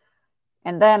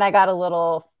 And then I got a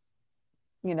little,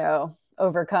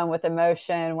 overcome with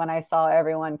emotion when I saw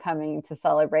everyone coming to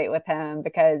celebrate with him,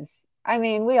 because I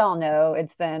mean, we all know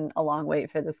it's been a long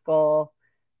wait for this goal.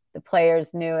 The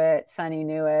players knew it. Sonny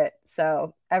knew it.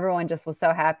 So everyone just was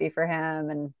so happy for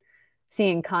him, and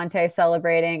seeing Conte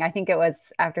celebrating. I think it was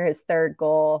after his third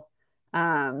goal.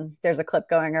 There's a clip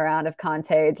going around of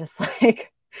Conte just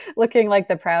like looking like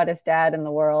the proudest dad in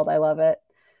the world. I love it.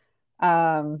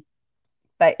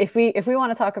 But if we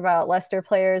want to talk about Leicester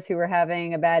players who were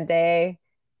having a bad day,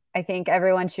 I think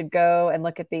everyone should go and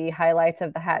look at the highlights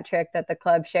of the hat trick that the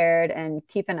club shared, and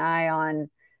keep an eye on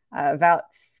About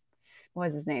what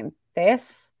was his name?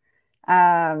 Face.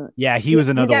 Yeah, he was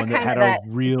another one that had a that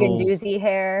real Guendouzi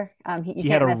hair. He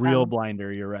had a real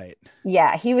blinder. You're right.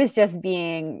 Yeah, he was just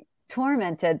being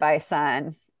tormented by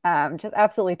Son, just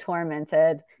absolutely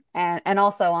tormented. And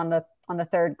also on the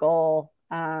third goal,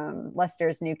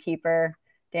 Leicester's new keeper,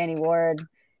 Danny Ward,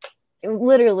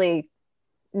 literally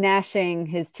gnashing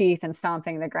his teeth and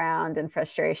stomping the ground in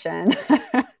frustration.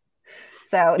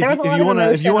 So there was a lot of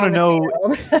emotion. If you want to know,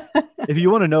 if you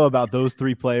want to know about those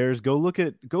three players, go look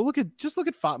at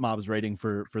FotMob's rating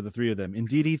for the three of them.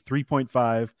 Ndidi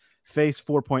 3.5, Face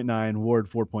 4.9, Ward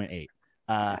 4.8.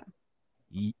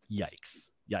 Yikes!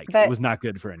 But it was not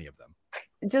good for any of them.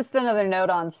 Just another note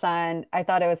on Son. I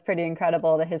thought it was pretty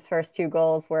incredible that his first two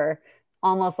goals were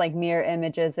almost like mirror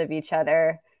images of each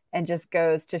other, and just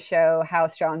goes to show how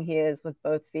strong he is with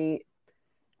both feet.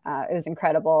 It was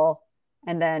incredible.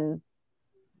 And then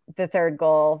the third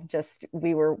goal, just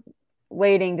we were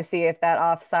waiting to see if that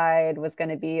offside was going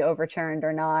to be overturned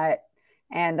or not.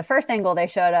 And the first angle they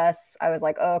showed us, I was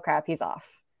like, oh crap, he's off.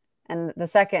 And the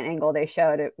second angle they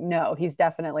showed it, no, he's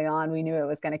definitely on. We knew it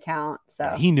was going to count. So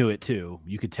yeah, he knew it too.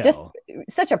 You could tell. Just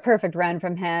such a perfect run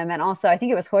from him. And also I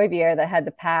think it was Højbjerg that had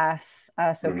the pass.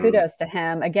 So kudos to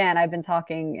him. Again, I've been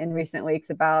talking in recent weeks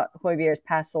about Højbjerg's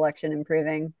pass selection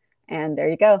improving. And there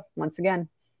you go. Once again.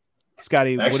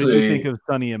 Scotty, what did you think of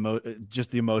Sonny,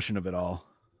 just the emotion of it all?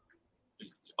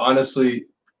 Honestly,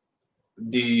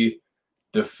 the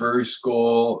first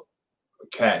goal,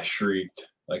 Cat shrieked,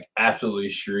 like absolutely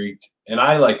shrieked. And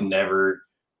I like never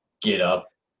get up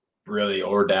really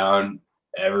or down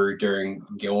ever during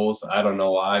goals. I don't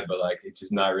know why, but like it's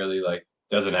just not really like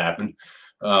doesn't happen.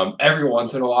 Every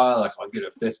once in a while, like I'll get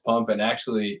a fist pump. And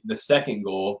actually the second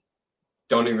goal,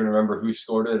 don't even remember who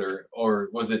scored it or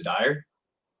was it Dyer?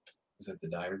 Was that the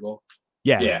Dyer goal?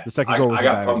 Yeah. The second goal was I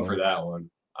got pumped for that one.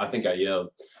 I think I yelled.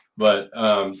 But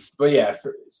yeah,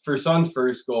 for Son's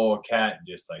first goal, Cat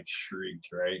just like shrieked,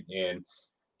 right? And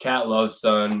Cat loves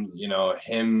Son, you know,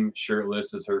 him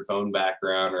shirtless is her phone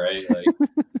background, right? Like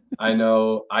I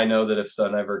know that if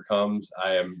Son ever comes,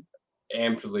 I am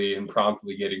amply and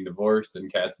promptly getting divorced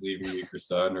and Cat's leaving me for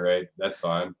Son, right? That's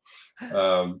fine.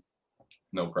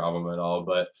 No problem at all.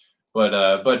 But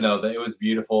no, it was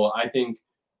beautiful. I think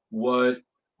what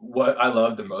I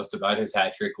loved the most about his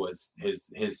hat trick was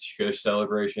his shush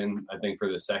celebration, I think,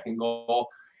 for the second goal.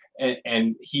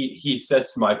 And he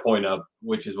sets my point up,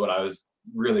 which is what I was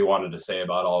really wanted to say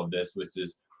about all of this, which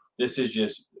is this is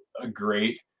just a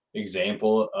great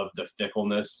example of the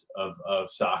fickleness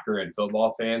of soccer and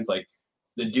football fans. Like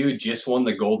the dude just won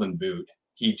the Golden Boot.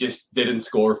 He just didn't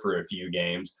score for a few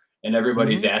games. And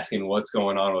everybody's asking what's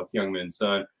going on with Heung-min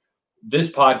Son. This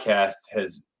podcast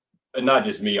has, not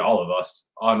just me, all of us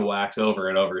on wax over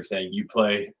and over saying you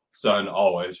play Son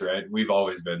always, right? We've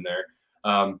always been there.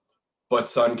 But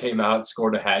Son came out,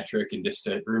 scored a hat trick, and just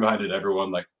reminded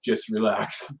everyone, like, just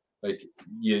relax. Like,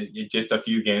 you just a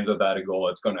few games without a goal,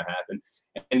 it's going to happen.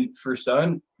 And for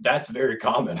Son, that's very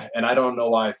common. And I don't know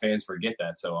why fans forget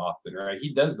that so often, right?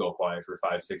 He does go quiet for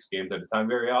 5-6 games at a time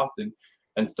very often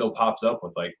and still pops up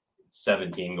with, like,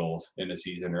 17 goals in a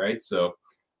season, right? So,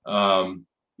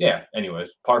 yeah,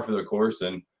 anyways, par for the course.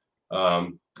 And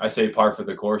I say par for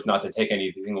the course, not to take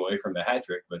anything away from the hat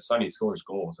trick, but Sonny scores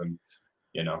goals. And,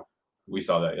 you know, we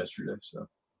saw that yesterday. So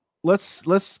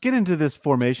let's get into this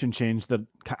formation change that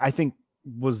I think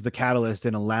was the catalyst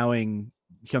in allowing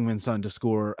Heung-min Son to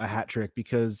score a hat trick,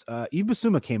 because Yves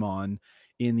Bissouma came on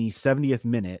in the 70th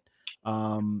minute.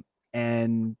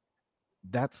 And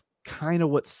that's kind of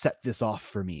what set this off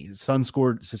for me. Son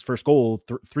scored his first goal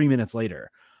 3 minutes later.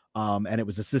 And it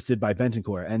was assisted by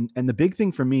Bentancur. And the big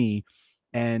thing for me,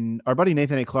 and our buddy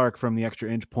Nathan A. Clark from the Extra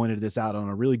Inch pointed this out on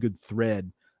a really good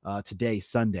thread today,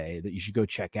 Sunday, that you should go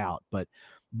check out. But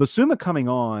Bissouma coming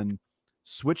on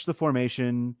switched the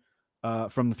formation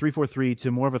from the 3-4-3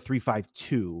 to more of a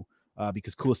 3-5-2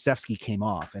 because Kulusevski came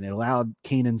off, and it allowed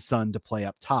Kane and Son to play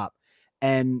up top.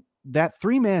 And that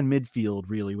three-man midfield,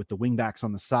 really, with the wingbacks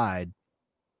on the side,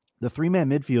 the three-man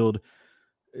midfield,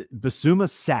 Bissouma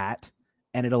sat,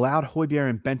 and it allowed Højbjerg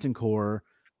and Bentancur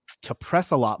to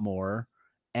press a lot more.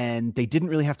 And they didn't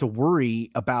really have to worry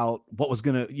about what was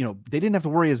going to, they didn't have to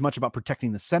worry as much about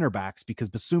protecting the center backs because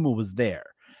Bissouma was there.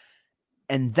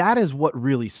 And that is what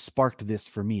really sparked this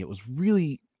for me. It was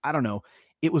really,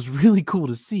 it was really cool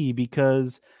to see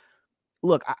because,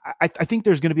 look, I think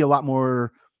there's going to be a lot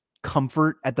more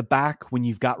comfort at the back when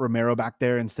you've got Romero back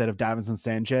there instead of Davinson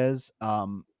Sanchez,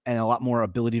 and a lot more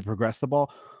ability to progress the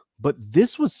ball. But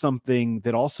this was something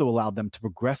that also allowed them to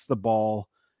progress the ball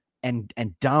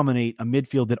and dominate a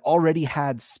midfield that already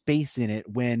had space in it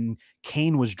when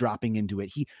Kane was dropping into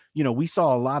it. We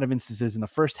saw a lot of instances in the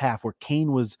first half where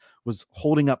Kane was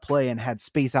holding up play and had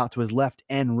space out to his left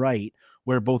and right,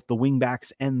 where both the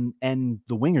wingbacks and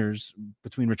the wingers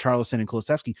between Richarlison and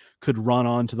Kulusevski could run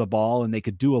onto the ball, and they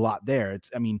could do a lot there.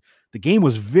 The game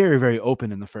was very, very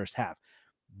open in the first half.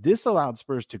 This allowed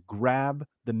Spurs to grab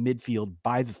the midfield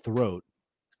by the throat.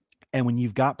 And when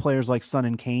you've got players like Son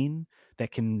and Kane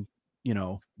that can,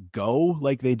 go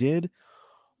like they did,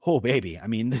 oh baby.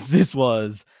 This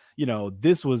was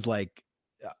like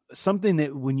something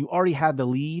that when you already had the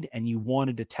lead and you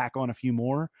wanted to tack on a few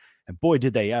more, and boy,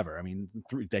 did they ever.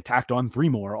 They tacked on 3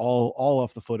 more, all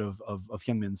off the foot of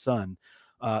Heung-min Son.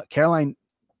 Caroline,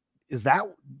 is that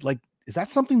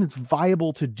something that's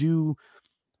viable to do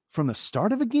from the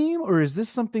start of a game? Or is this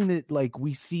something that like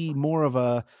we see more of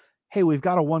a, hey, we've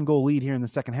got a 1-goal lead here in the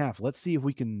second half. Let's see if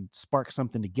we can spark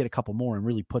something to get a couple more and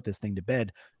really put this thing to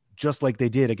bed, just like they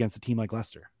did against a team like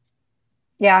Leicester?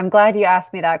 Yeah, I'm glad you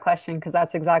asked me that question, because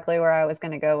that's exactly where I was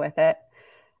going to go with it.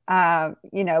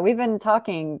 We've been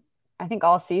talking, I think,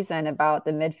 all season about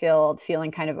the midfield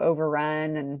feeling kind of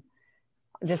overrun, and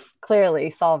just clearly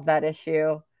solved that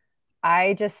issue.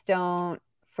 I just don't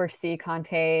foresee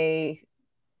Conte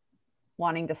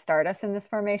wanting to start us in this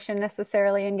formation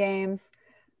necessarily in games.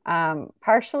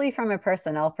 Partially from a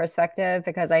personnel perspective,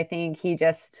 because I think he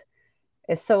just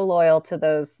is so loyal to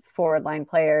those forward line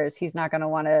players. He's not going to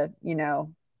want to,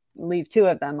 leave 2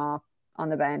 of them off on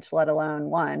the bench, let alone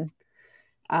 1.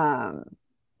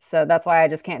 So that's why I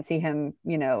just can't see him,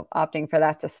 opting for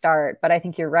that to start. But I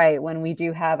think you're right. When we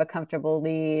do have a comfortable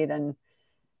lead, and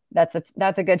that's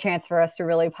a good chance for us to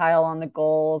really pile on the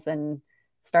goals and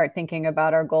start thinking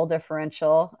about our goal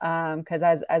differential. Because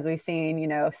as we've seen,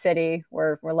 City,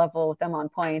 we're level with them on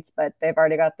points, but they've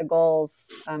already got the goals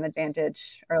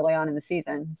advantage early on in the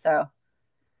season. So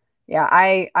yeah,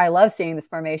 I love seeing this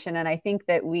formation. And I think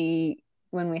that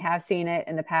when we have seen it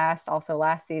in the past, also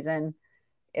last season,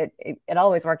 it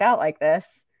always worked out like this.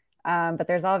 But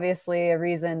there's obviously a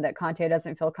reason that Conte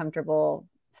doesn't feel comfortable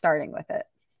starting with it.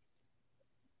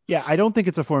 Yeah, I don't think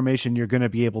it's a formation you're going to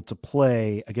be able to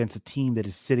play against a team that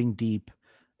is sitting deep.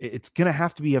 It's going to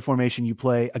have to be a formation you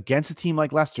play against a team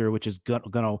like Leicester, which is going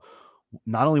to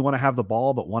not only want to have the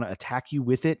ball, but want to attack you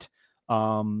with it.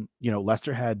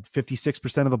 Leicester had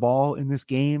 56% of the ball in this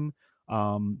game. They're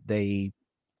a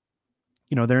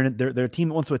team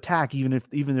that wants to attack, even if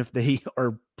they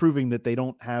are proving that they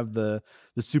don't have the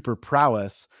super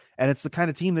prowess. And it's the kind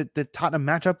of team that Tottenham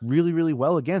match up really, really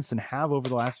well against and have over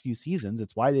the last few seasons.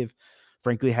 It's why they've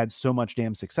frankly had so much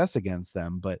damn success against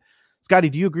them. But Scotty,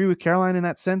 do you agree with Caroline in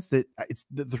that sense that it's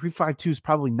the 3-5-2 is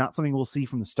probably not something we'll see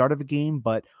from the start of a game,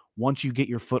 but once you get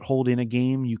your foothold in a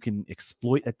game, you can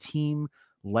exploit a team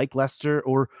like Leicester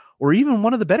or even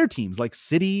one of the better teams like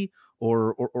City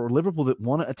or Liverpool that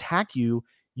want to attack you.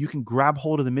 You can grab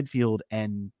hold of the midfield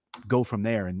and go from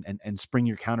there and spring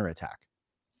your counterattack.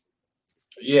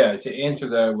 Yeah, to answer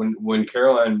that, when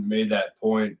Caroline made that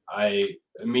point, I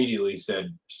immediately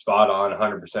said spot on,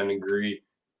 100% agree.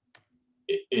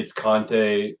 It's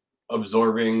Conte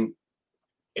absorbing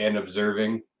and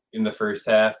observing in the first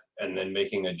half and then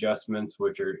making adjustments,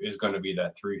 which is going to be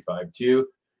that 3-5-2.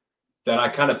 Then I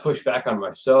kind of push back on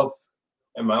myself.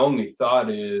 And my only thought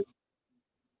is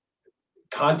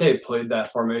Conte played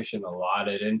that formation a lot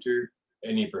at Inter,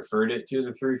 and he preferred it to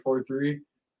the 3-4-3.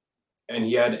 And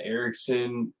he had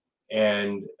Eriksen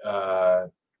and I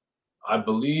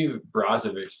believe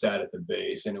Brozovic sat at the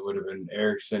base, and it would have been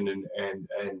Eriksen and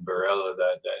Barella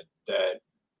that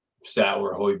sat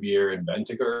where Højbjerg and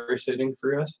Bentancur are sitting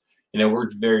for us. And it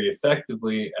worked very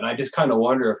effectively. And I just kind of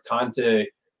wonder if Conte,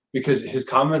 because his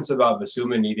comments about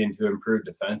Bissouma needing to improve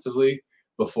defensively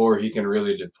before he can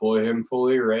really deploy him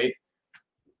fully, right,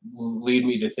 lead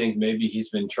me to think maybe he's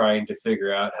been trying to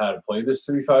figure out how to play this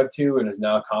 3-5-2 and is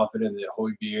now confident that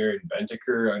Højbjerg and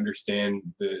Bentancur understand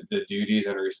the duties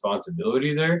and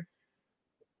responsibility there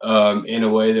in a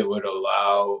way that would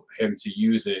allow him to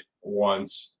use it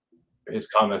once his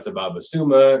comments about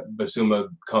Bissouma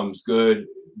becomes good,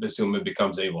 Bissouma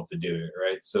becomes able to do it,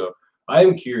 right? So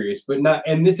I'm curious, but not,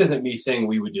 and this isn't me saying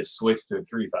we would just switch to a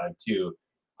 3-5-2.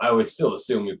 I would still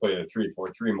assume we play a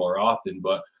 3-4-3 more often,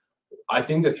 but I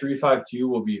think the 3-5-2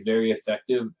 will be very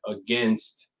effective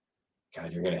against.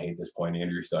 God, you're gonna hate this point,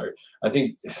 Andrew. Sorry. I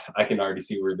think I can already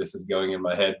see where this is going in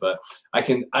my head, but I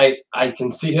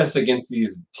can see us against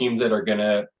these teams that are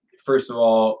gonna, first of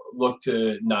all, look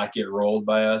to not get rolled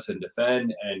by us and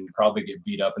defend, and probably get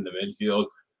beat up in the midfield.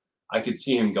 I could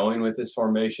see him going with this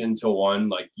formation to one,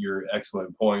 like your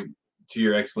excellent point, to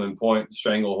your excellent point,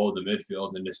 stranglehold the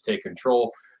midfield and just take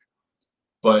control.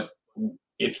 But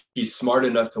if he's smart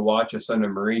enough to watch us under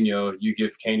Mourinho, you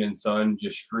give Kane and Son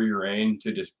just free reign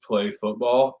to just play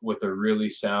football with a really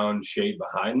sound shape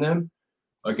behind them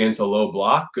against a low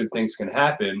block, good things can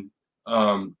happen.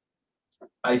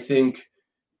 I think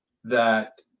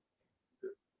that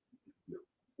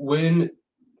when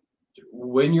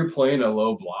you're playing a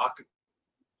low block,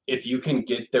 if you can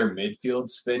get their midfield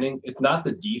spinning, it's not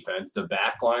the defense, the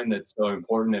back line that's so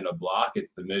important in a block,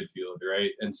 it's the midfield,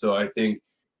 right? And so I think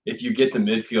if you get the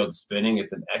midfield spinning,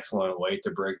 it's an excellent way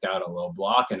to break down a low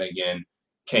block. And again,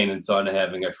 Kane and Son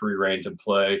having a free reign to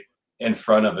play in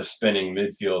front of a spinning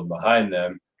midfield behind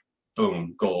them,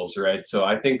 boom, goals, right? So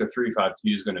I think the 3-5-2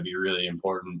 is going to be really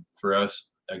important for us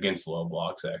against low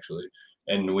blocks, actually.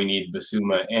 And we need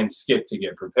Bissouma and Skip to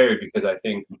get prepared, because I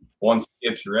think once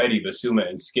Skip's ready, Bissouma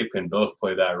and Skip can both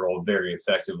play that role very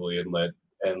effectively and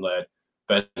let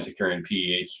Bentancur and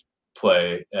PEH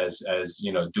play as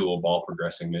dual ball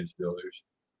progressing midfielders.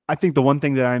 I think the one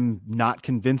thing that I'm not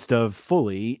convinced of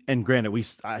fully, and granted,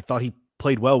 I thought he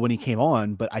played well when he came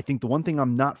on, but I think the one thing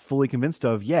I'm not fully convinced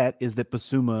of yet is that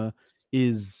Bissouma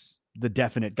is the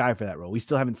definite guy for that role. We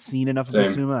still haven't seen enough of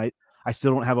Bissouma. I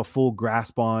still don't have a full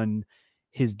grasp on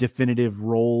his definitive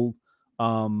role.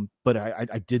 But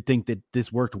I did think that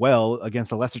this worked well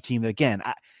against a Leicester team that, again,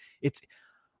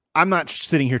 I'm not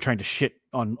sitting here trying to shit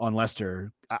on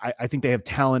Leicester. I think they have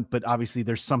talent, but obviously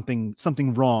there's something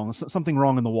wrong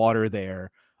in the water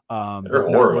there. They're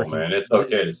horrible, man. It's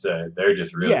okay to say they're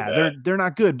just really bad. They're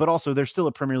not good, but also they're still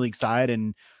a Premier League side,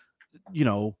 and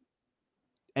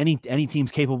any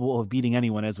team's capable of beating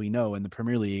anyone, as we know, in the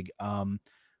Premier League.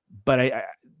 But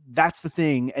that's the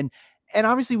thing, and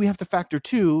obviously we have to factor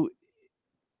too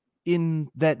in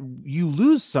that you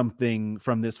lose something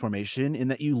from this formation, in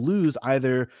that you lose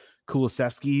either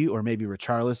Kulusevski or maybe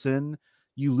Richarlison.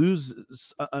 You lose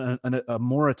a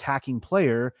more attacking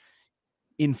player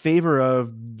in favor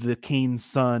of the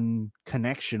Kane-Son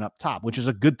connection up top, which is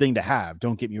a good thing to have.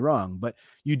 Don't get me wrong, but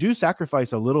you do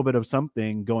sacrifice a little bit of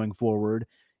something going forward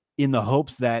in the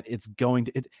hopes that it's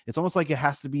almost like it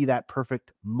has to be that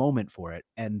perfect moment for it.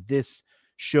 And this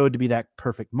showed to be that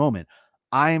perfect moment.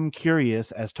 I'm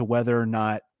curious as to whether or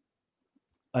not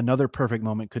another perfect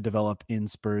moment could develop in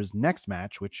Spurs' next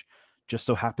match, which just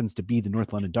so happens to be the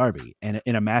North London Derby, and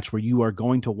in a match where you are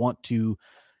going to want to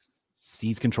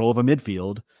seize control of a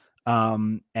midfield,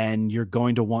 and you're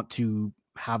going to want to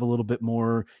have a little bit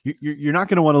more. You're not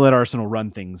going to want to let Arsenal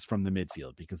run things from the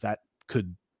midfield, because that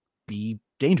could be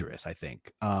dangerous. I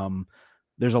think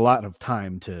there's a lot of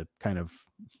time to kind of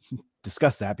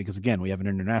discuss that, because again, we have an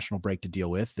international break to deal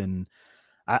with, and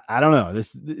I don't know.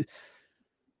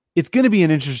 It's going to be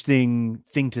an interesting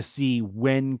thing to see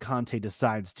when Conte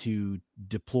decides to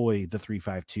deploy the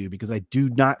 3-5-2, because I do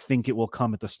not think it will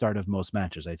come at the start of most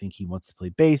matches. I think he wants to play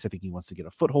base. I think he wants to get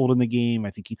a foothold in the game.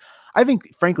 I think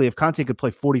frankly, if Conte could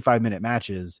play 45-minute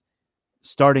matches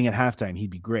starting at halftime,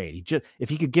 he'd be great. If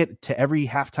he could get to every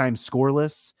halftime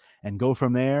scoreless and go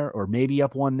from there, or maybe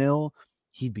up 1-0,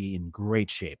 he'd be in great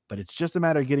shape. But it's just a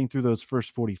matter of getting through those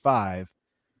first 45.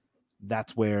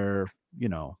 That's where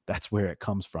it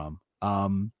comes from.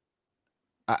 The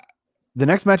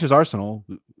next match is Arsenal.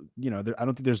 I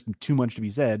don't think there's too much to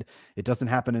be said. It doesn't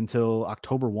happen until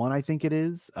October 1, I think it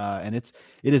is. And it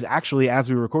is actually, as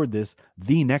we record this,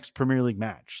 the next Premier League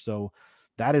match. So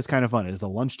that is kind of fun. It is the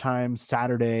lunchtime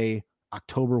Saturday,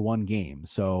 October 1 game.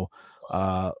 So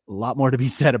a lot more to be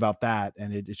said about that,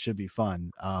 and it should be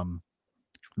fun.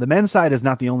 The men's side is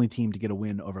not the only team to get a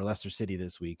win over Leicester City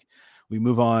this week. We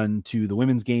move on to the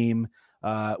women's game,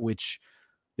 which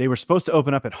they were supposed to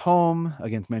open up at home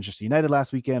against Manchester United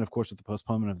last weekend, of course, with the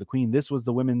postponement of the Queen. This was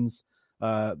the women's,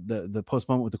 the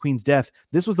postponement with the Queen's death.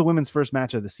 This was the women's first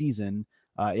match of the season.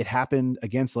 It happened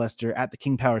against Leicester at the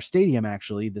King Power Stadium,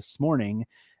 actually, this morning.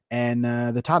 And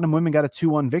the Tottenham women got a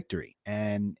 2-1 victory.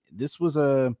 And this was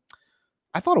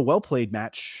I thought, a well-played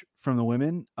match from the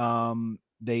women.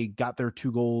 They got their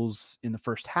 2 goals in the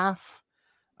first half,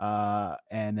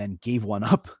 and then gave one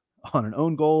up on an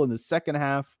own goal in the second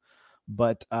half.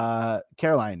 But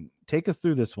Caroline, take us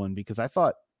through this one, because I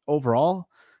thought overall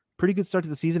pretty good start to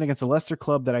the season against a Leicester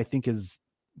club that I think is,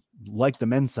 like the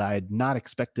men's side, not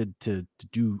expected to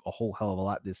do a whole hell of a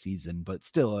lot this season, but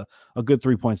still a good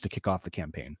 3 points to kick off the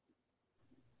campaign.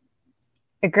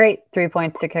 A great 3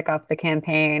 points to kick off the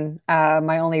campaign.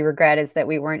 My only regret is that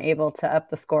we weren't able to up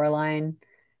the scoreline,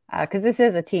 because this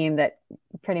is a team that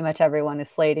pretty much everyone is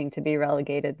slating to be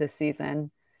relegated this season.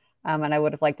 And I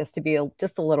would have liked us to be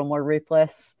just a little more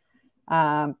ruthless.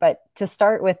 But to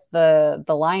start with the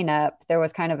lineup, there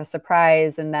was kind of a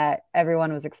surprise in that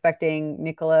everyone was expecting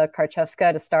Nikola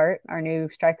Karczewska to start, our new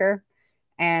striker.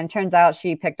 And turns out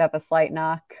she picked up a slight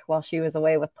knock while she was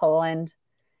away with Poland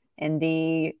in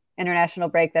the international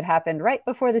break that happened right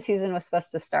before the season was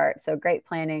supposed to start. So great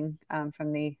planning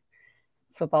from the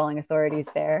footballing authorities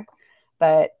there.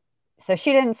 But so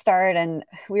she didn't start, and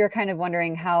we were kind of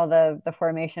wondering how the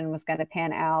formation was going to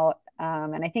pan out.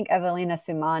 And I think Evelina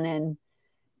Sumanen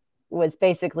was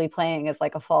basically playing as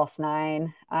like a false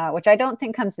nine, which I don't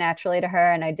think comes naturally to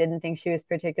her. And I didn't think she was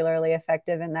particularly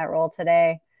effective in that role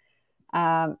today.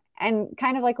 And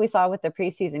kind of like we saw with the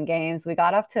preseason games, we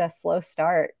got off to a slow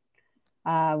start.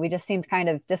 We just seemed kind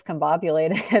of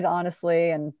discombobulated,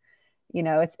 honestly. And,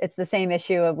 it's the same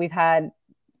issue of we've had,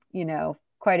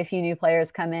 quite a few new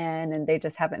players come in and they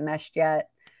just haven't meshed yet.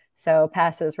 So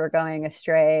passes were going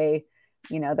astray.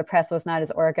 The press was not as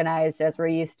organized as we're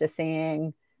used to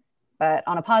seeing. But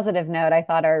on a positive note, I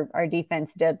thought our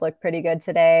defense did look pretty good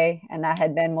today, and that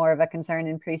had been more of a concern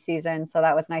in preseason. So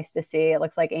that was nice to see. It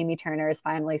looks like Amy Turner is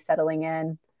finally settling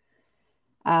in.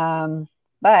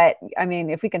 But I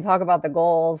mean, if we can talk about the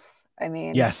goals,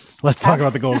 yes, let's talk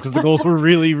about the goals, because the goals were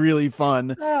really, really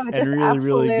fun and really,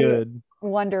 really good.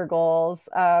 Wonder goals.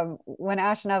 When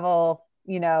Ash Neville,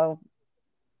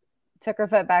 took her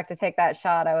foot back to take that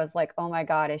shot, I was like, oh my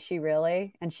God, is she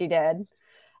really? And she did.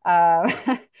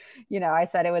 I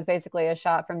said it was basically a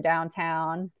shot from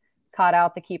downtown, caught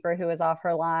out the keeper who was off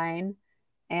her line,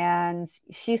 and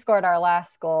she scored our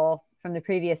last goal from the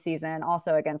previous season,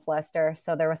 also against Leicester.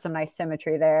 So there was some nice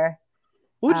symmetry there.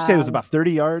 What would you say it was, about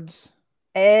 30 yards?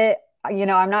 I'm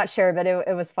not sure, but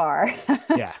it was far.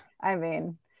 Yeah.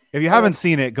 If you haven't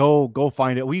seen it, go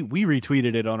find it. We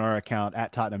retweeted it on our account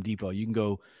at Tottenham Depot. You can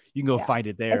go find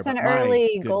it there. It's an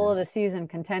early goal of the season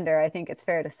contender, I think it's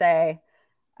fair to say.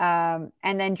 And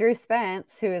then Drew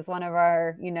Spence, who is one of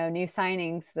our, new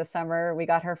signings this summer. We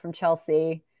got her from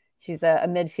Chelsea. She's a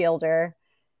midfielder.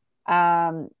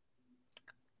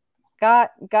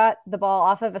 Got the ball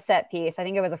off of a set piece. I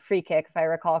think it was a free kick, if I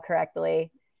recall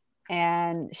correctly.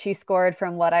 And she scored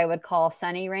from what I would call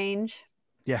sunny range.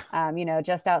 Yeah.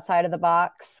 Just outside of the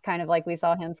box, kind of like we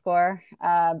saw him score.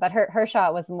 But her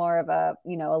shot was more of a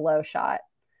low shot.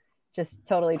 Just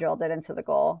totally drilled it into the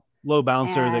goal. Low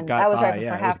bouncer that got was by. right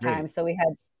before halftime. So we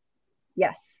had,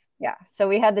 So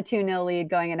we had the 2-0 lead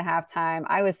going into halftime.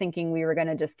 I was thinking we were going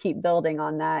to just keep building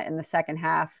on that in the second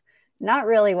half. Not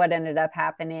really what ended up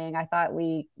happening. I thought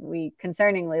we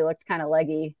concerningly looked kind of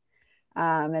leggy.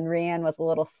 And Rianne was a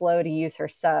little slow to use her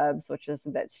subs, which is a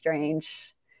bit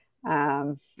strange.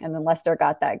 And then Leicester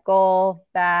got that goal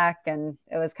back, and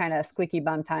it was kind of squeaky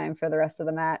bum time for the rest of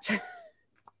the match.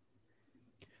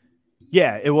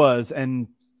 Yeah, it was. And,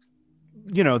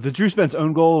 the Drew Spence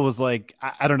own goal was like,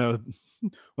 I don't know.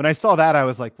 When I saw that, I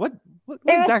was like, what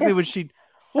exactly was she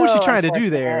trying to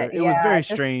do there? It was very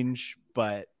strange,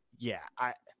 but yeah,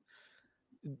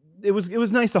 it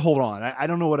was nice to hold on. I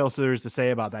don't know what else there is to say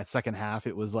about that second half.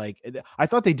 It was like, I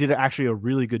thought they did actually a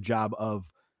really good job of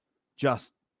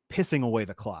just pissing away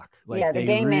the clock. Like, the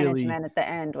game management at the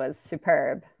end was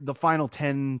superb. The final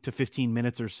 10 to 15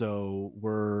 minutes or so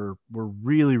were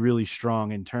really, really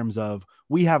strong in terms of,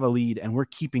 we have a lead and we're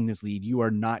keeping this lead. You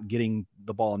are not getting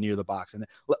the ball near the box. And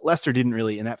Leicester didn't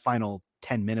really, in that final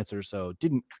 10 minutes or so,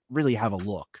 didn't really have a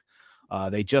look.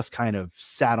 They just kind of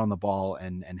sat on the ball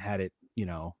and had it,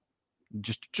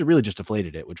 just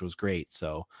deflated it, which was great.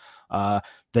 So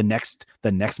the next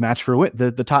match for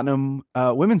the Tottenham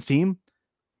women's team,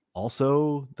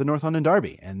 also the North London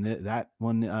Derby, and that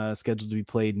one scheduled to be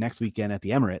played next weekend at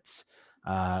the Emirates.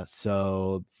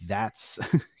 So that's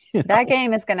that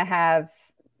game is going to have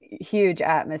huge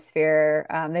atmosphere.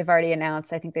 They've already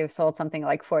announced, I think they've sold something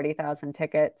like 40,000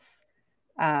 tickets,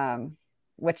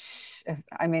 which,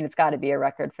 it's got to be a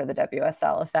record for the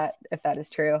WSL if that is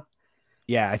true.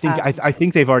 Yeah, I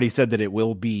think they've already said that it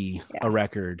will be a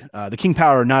record. The King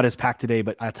Power not as packed today,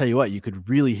 but I tell you what, you could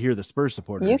really hear the Spurs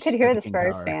supporters. You could hear the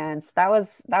Spurs fans. That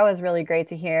was really great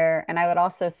to hear. And I would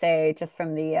also say, just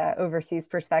from the overseas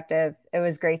perspective, it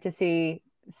was great to see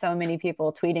so many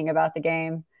people tweeting about the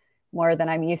game, more than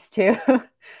I'm used to.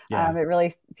 It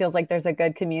really feels like there's a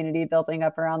good community building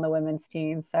up around the women's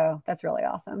team. So that's really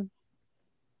awesome.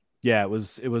 Yeah, it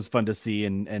was fun to see.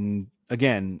 And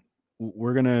again,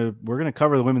 we're gonna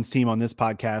cover the women's team on this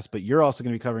podcast, but you're also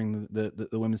going to be covering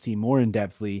the women's team more in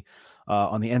depthly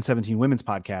on the N17 women's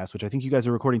podcast, which I think you guys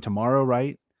are recording tomorrow,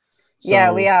 right?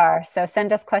 Yeah, we are. So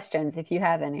send us questions if you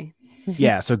have any.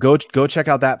 Yeah, so go check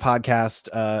out that podcast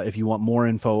if you want more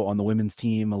info on the women's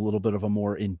team, a little bit of a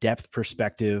more in-depth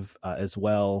perspective as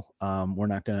well. We're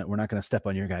not gonna step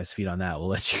on your guys' feet on that. We'll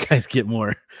let you guys get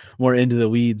more into the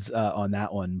weeds on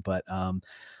that one. But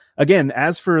again,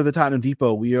 as for the Tottenham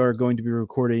Depot, we are going to be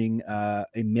recording a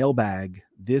mailbag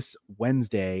this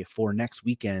Wednesday for next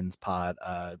weekend's pod.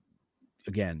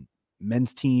 Again,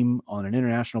 men's team on an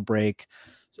international break.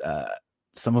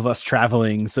 Some of us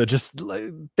traveling, so just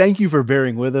thank you for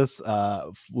bearing with us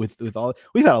with all.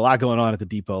 We've had a lot going on at the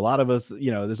Depot. A lot of us,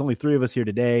 there's only 3 of us here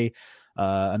today.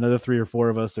 Another 3 or 4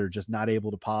 of us are just not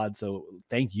able to pod, so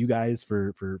thank you guys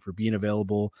for being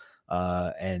available,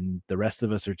 and the rest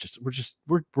of us are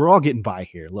we're all getting by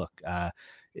here. Look,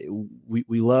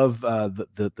 we love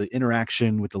the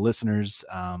interaction with the listeners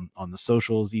on the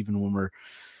socials, even when we're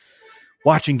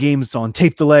watching games on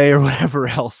tape delay or whatever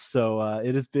else. So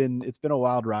it's been a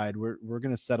wild ride. We're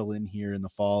going to settle in here in the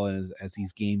fall. And as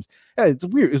these games, it's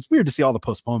weird to see all the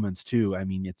postponements too. I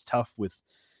mean, it's tough with,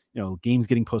 games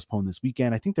getting postponed this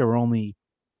weekend. I think there were only,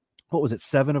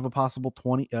 7 of a possible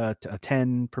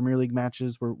 10 Premier League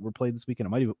matches were played this weekend.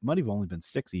 It might have only been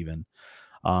 6 even.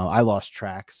 I lost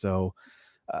track. So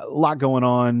a lot going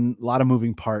on, a lot of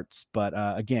moving parts, but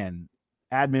again,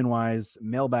 admin wise,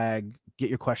 mailbag, get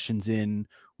your questions in.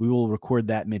 We will record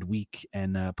that midweek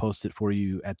and post it for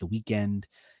you at the weekend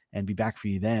and be back for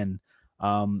you then.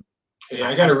 I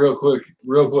got a real quick.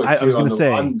 I was going to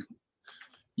say,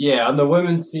 on the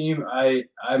women's team, I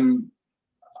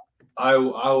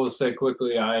will say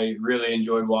quickly, I really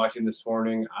enjoyed watching this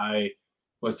morning. I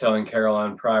was telling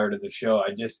Caroline prior to the show,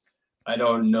 I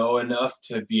don't know enough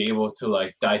to be able to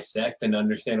dissect and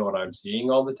understand what I'm seeing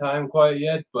all the time quite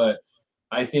yet, but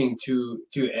I think to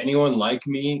anyone like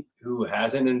me who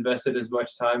hasn't invested as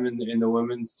much time in the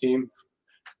women's team,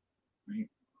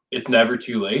 it's never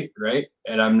too late, right?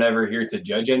 And I'm never here to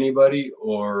judge anybody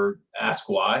or ask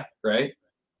why, right?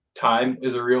 Time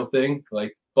is a real thing, blah,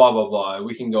 blah, blah.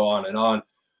 We can go on and on,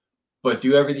 but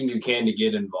do everything you can to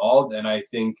get involved. And I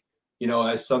think,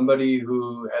 as somebody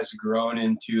who has grown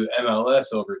into MLS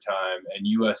over time and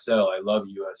USL, I love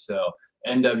USL,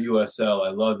 NWSL,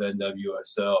 I love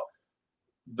NWSL.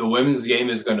 The women's game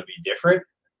is going to be different,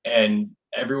 and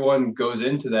everyone goes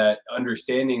into that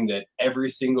understanding that every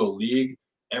single league,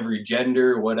 every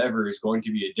gender, whatever, is going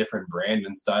to be a different brand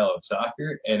and style of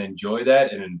soccer, and enjoy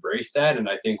that and embrace that. And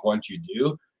I think once you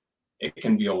do, it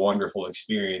can be a wonderful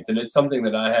experience. And it's something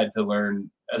that I had to learn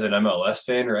as an MLS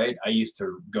fan, right? I used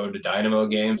to go to Dynamo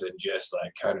games and just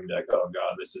kind of be like, oh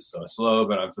God, this is so slow,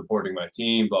 but I'm supporting my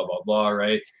team, blah, blah, blah,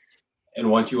 right? And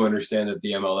once you understand that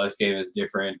the MLS game is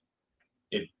different,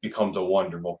 it becomes a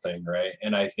wonderful thing, right?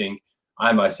 And I think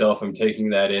I myself am taking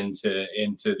that into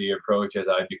the approach as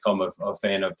I become a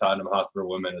fan of Tottenham Hotspur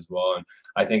women as well. And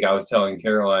I think I was telling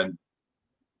Caroline,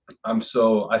 I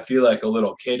feel like a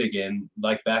little kid again,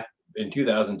 like back in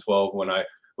 2012 when I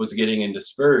was getting into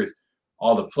Spurs.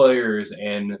 All the players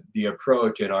and the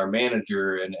approach and our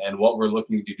manager and what we're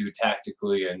looking to do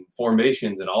tactically and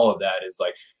formations and all of that is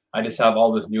I just have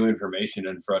all this new information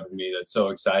in front of me that's so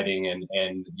exciting and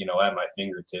at my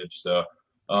fingertips. So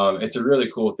it's a really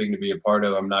cool thing to be a part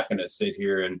of. I'm not going to sit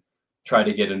here and try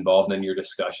to get involved in your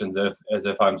discussions as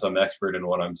if I'm some expert in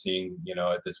what I'm seeing,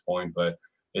 at this point. But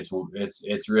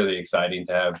it's really exciting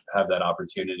to have that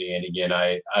opportunity. And again,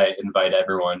 I invite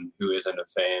everyone who isn't a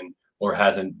fan or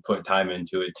hasn't put time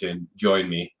into it to join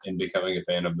me in becoming a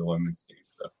fan of the women's team.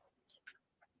 So.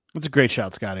 That's a great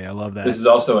shout, Scotty. I love that. This is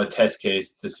also a test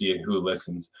case to see who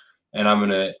listens. And I'm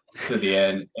going to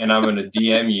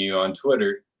DM you on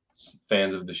Twitter,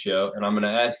 fans of the show, and I'm going to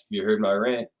ask if you heard my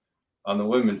rant on the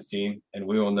women's team, and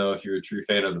we will know if you're a true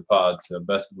fan of the pod. So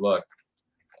best of luck.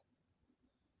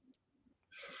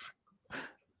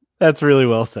 That's really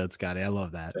well said, Scotty. I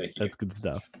love that. That's good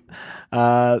stuff.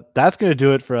 That's going to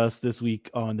do it for us this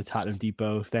week on the Tottenham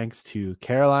Depot. Thanks to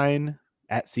Caroline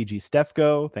at CG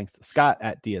Stefko. Thanks to Scott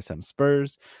at DSM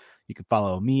Spurs. You can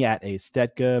follow me at A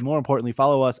Stetka. More importantly,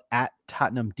 follow us at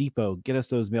Tottenham Depot. Get us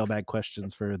those mailbag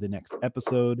questions for the next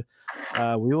episode.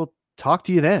 We will talk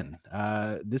to you then.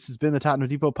 This has been the Tottenham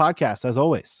Depot podcast. As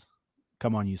always,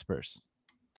 come on, you Spurs.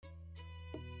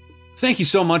 Thank you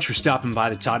so much for stopping by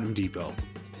the Tottenham Depot.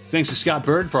 Thanks to Scott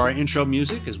Bird for our intro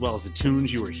music, as well as the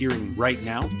tunes you are hearing right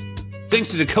now. Thanks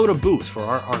to Dakota Booth for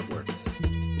our artwork.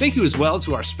 Thank you as well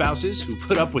to our spouses who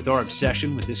put up with our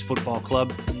obsession with this football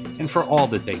club and for all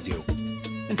that they do.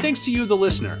 And thanks to you, the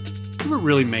listener, who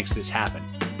really makes this happen.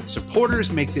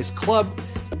 Supporters make this club,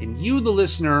 and you, the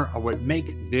listener, are what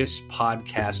make this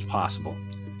podcast possible.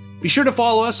 Be sure to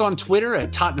follow us on Twitter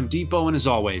at Tottenham Depot, and as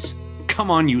always,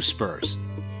 come on, you Spurs.